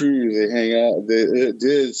it's true, they hang out. It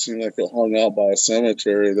did seem like it hung out by a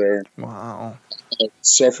cemetery there. Wow.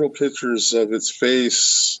 Several pictures of its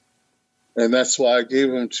face. And that's why I gave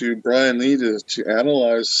them to Brian Lee to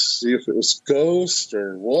analyze, see if it was ghost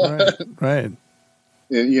or what. Right.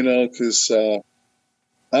 And, because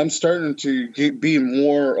I'm starting to be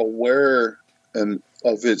more aware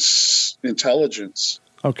of its intelligence.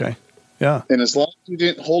 Okay. Yeah. And as long as you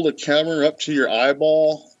didn't hold a camera up to your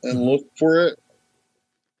eyeball and look for it,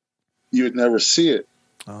 you would never see it.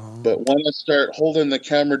 Oh. But when I start holding the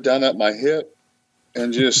camera down at my hip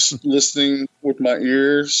and just listening with my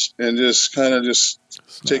ears and just kind of just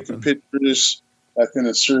taking pictures like in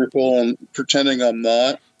a circle and pretending I'm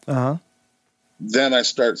not, then I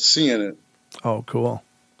start seeing it. Oh, cool.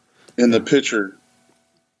 In the picture.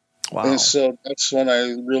 Wow. And so that's when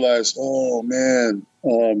I realized, oh, man,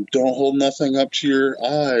 don't hold nothing up to your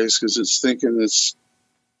eyes because it's thinking it's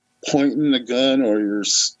pointing the gun or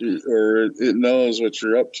it knows what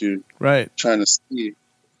you're up to. Right. Trying to see.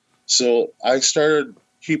 So I started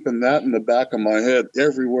keeping that in the back of my head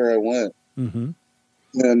everywhere I went.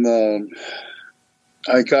 And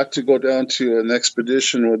I got to go down to an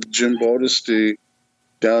expedition with Jim Bodisty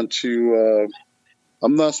down to,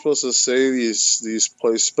 I'm not supposed to say these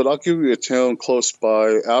places, but I'll give you a town close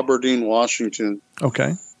by, Aberdeen, Washington.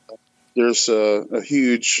 Okay. There's a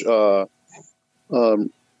huge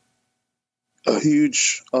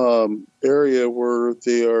area where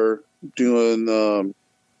they are doing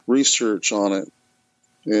research on it,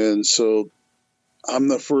 and so I'm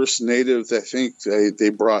the first native that I think they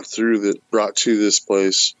brought to this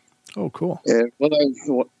place. Oh, cool! And when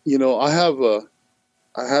I had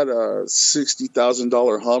a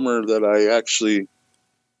 $60,000 Hummer that I actually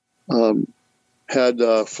had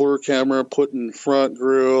a FLIR camera put in front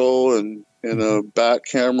grill and a back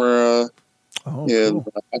camera. Oh, and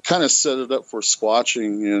cool. I kind of set it up for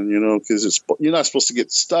squatching, and because you're not supposed to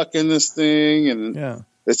get stuck in this thing, and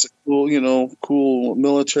it's a cool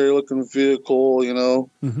military looking vehicle,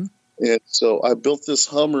 And so I built this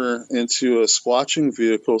Hummer into a squatching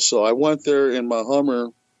vehicle. So I went there in my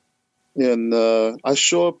Hummer, and I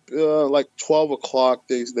show up like 12 o'clock.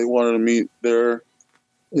 They wanted to meet there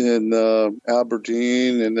in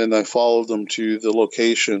Aberdeen, and then I followed them to the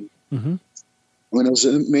location. And it was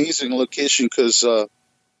an amazing location because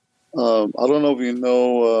I don't know if you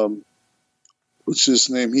know what's his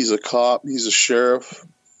name. He's a cop. He's a sheriff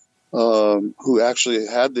who actually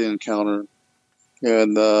had the encounter,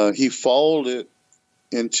 and he followed it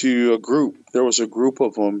into a group. There was a group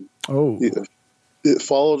of them. Oh, it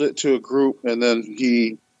followed it to a group, and then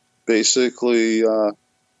he basically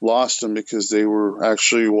lost them because they were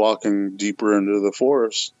actually walking deeper into the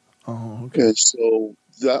forest. Oh, okay. And so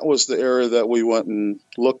that was the area that we went and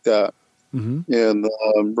looked at. Mm-hmm.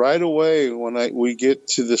 And right away, when we get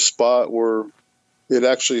to the spot where it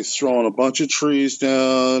actually thrown a bunch of trees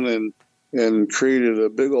down and created a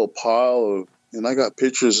big old pile of, and I got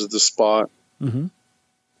pictures of the spot. Mm-hmm.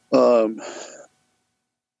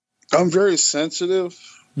 I'm very sensitive,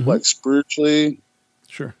 like spiritually.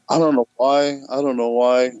 Sure. I don't know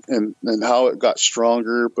why and how it got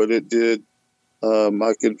stronger, but it did.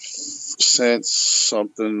 I could sense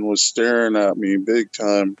something was staring at me big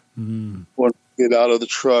time. Mm. When I get out of the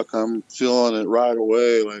truck, I'm feeling it right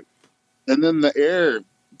away. And then the air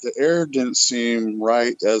didn't seem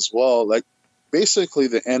right as well. Like basically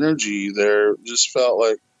the energy there just felt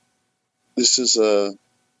like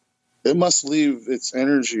it must leave its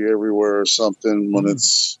energy everywhere or something when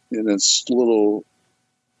it's in its little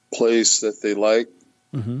place that they like.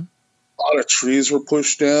 Mm-hmm. A lot of trees were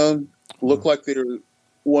pushed down. Looked like they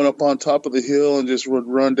went up on top of the hill and just would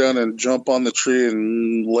run down and jump on the tree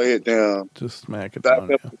and lay it down. Just smack it back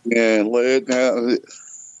down. up again, lay it down.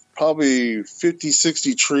 Probably 50,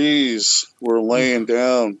 60 trees were laying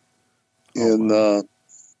down in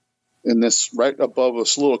this right above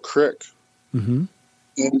this little creek. Mm-hmm.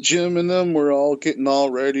 And Jim and them were all getting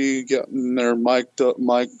all ready, getting their mic'd up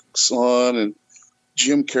mics on, and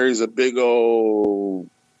Jim carries a big old,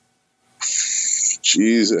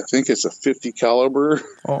 I think it's a 50 caliber.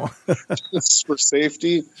 Oh, It's for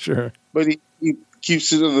safety. Sure. But he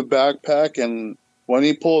keeps it in the backpack, and when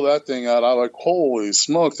he pulled that thing out, I was like, holy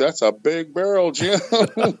smokes, that's a big barrel, Jim.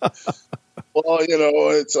 Well,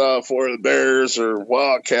 it's for the bears or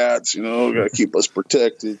wildcats, got to keep us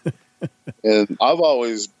protected. And I've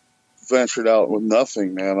always ventured out with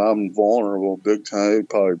nothing, man. I'm vulnerable big time. They'd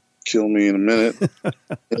probably kill me in a minute.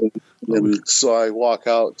 and so I walk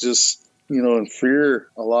out just, in fear,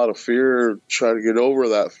 a lot of fear, try to get over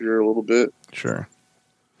that fear a little bit. Sure.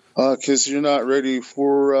 Because you're not ready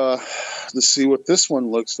for to see what this one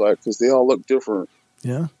looks like, because they all look different.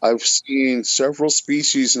 Yeah. I've seen several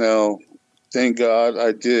species now. Thank God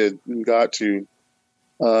I did and got to.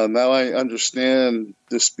 Now I understand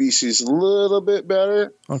the species a little bit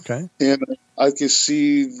better. Okay. And I can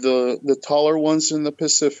see the taller ones in the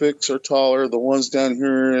Pacifics are taller. The ones down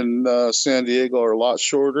here in San Diego are a lot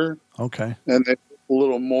shorter. Okay. And they're a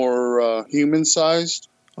little more human-sized.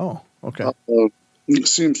 Oh, okay. It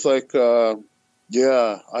seems like, I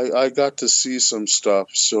got to see some stuff.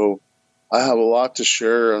 So I have a lot to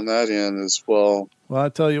share on that end as well. Well, I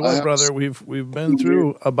tell you what, brother, we've been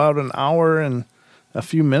through about an hour and a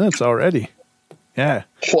few minutes already. Yeah.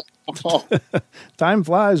 Time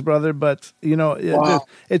flies, brother, but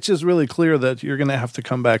it's just really clear that you're going to have to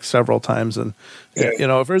come back several times. And,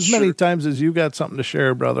 for as many times as you got something to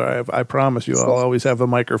share, brother, I promise you, I'll always have a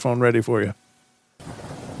microphone ready for you.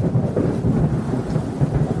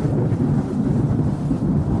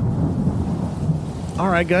 All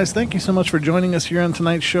right, guys, thank you so much for joining us here on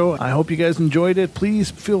tonight's show. I hope you guys enjoyed it. Please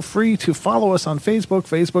feel free to follow us on Facebook,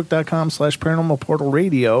 facebook.com/Paranormal Portal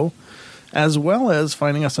Radio, as well as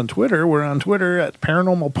finding us on Twitter. We're on Twitter at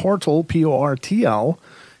Paranormal Portal, Portl.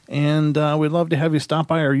 And we'd love to have you stop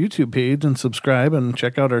by our YouTube page and subscribe and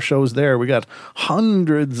check out our shows there. We got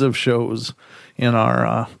hundreds of shows in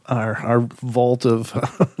our vault of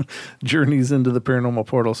journeys into the paranormal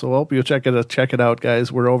portal. So I hope you'll check it out,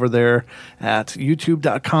 guys. We're over there at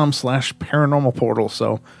youtube.com/paranormal portal.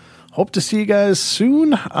 So hope to see you guys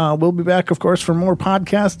soon. We'll be back, of course, for more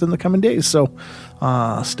podcasts in the coming days. So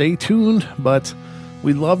stay tuned. But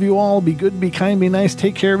we love you all. Be good, be kind, be nice.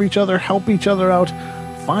 Take care of each other. Help each other out.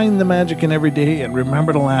 Find the magic in every day. And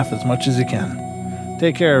remember to laugh as much as you can.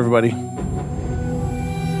 Take care, everybody.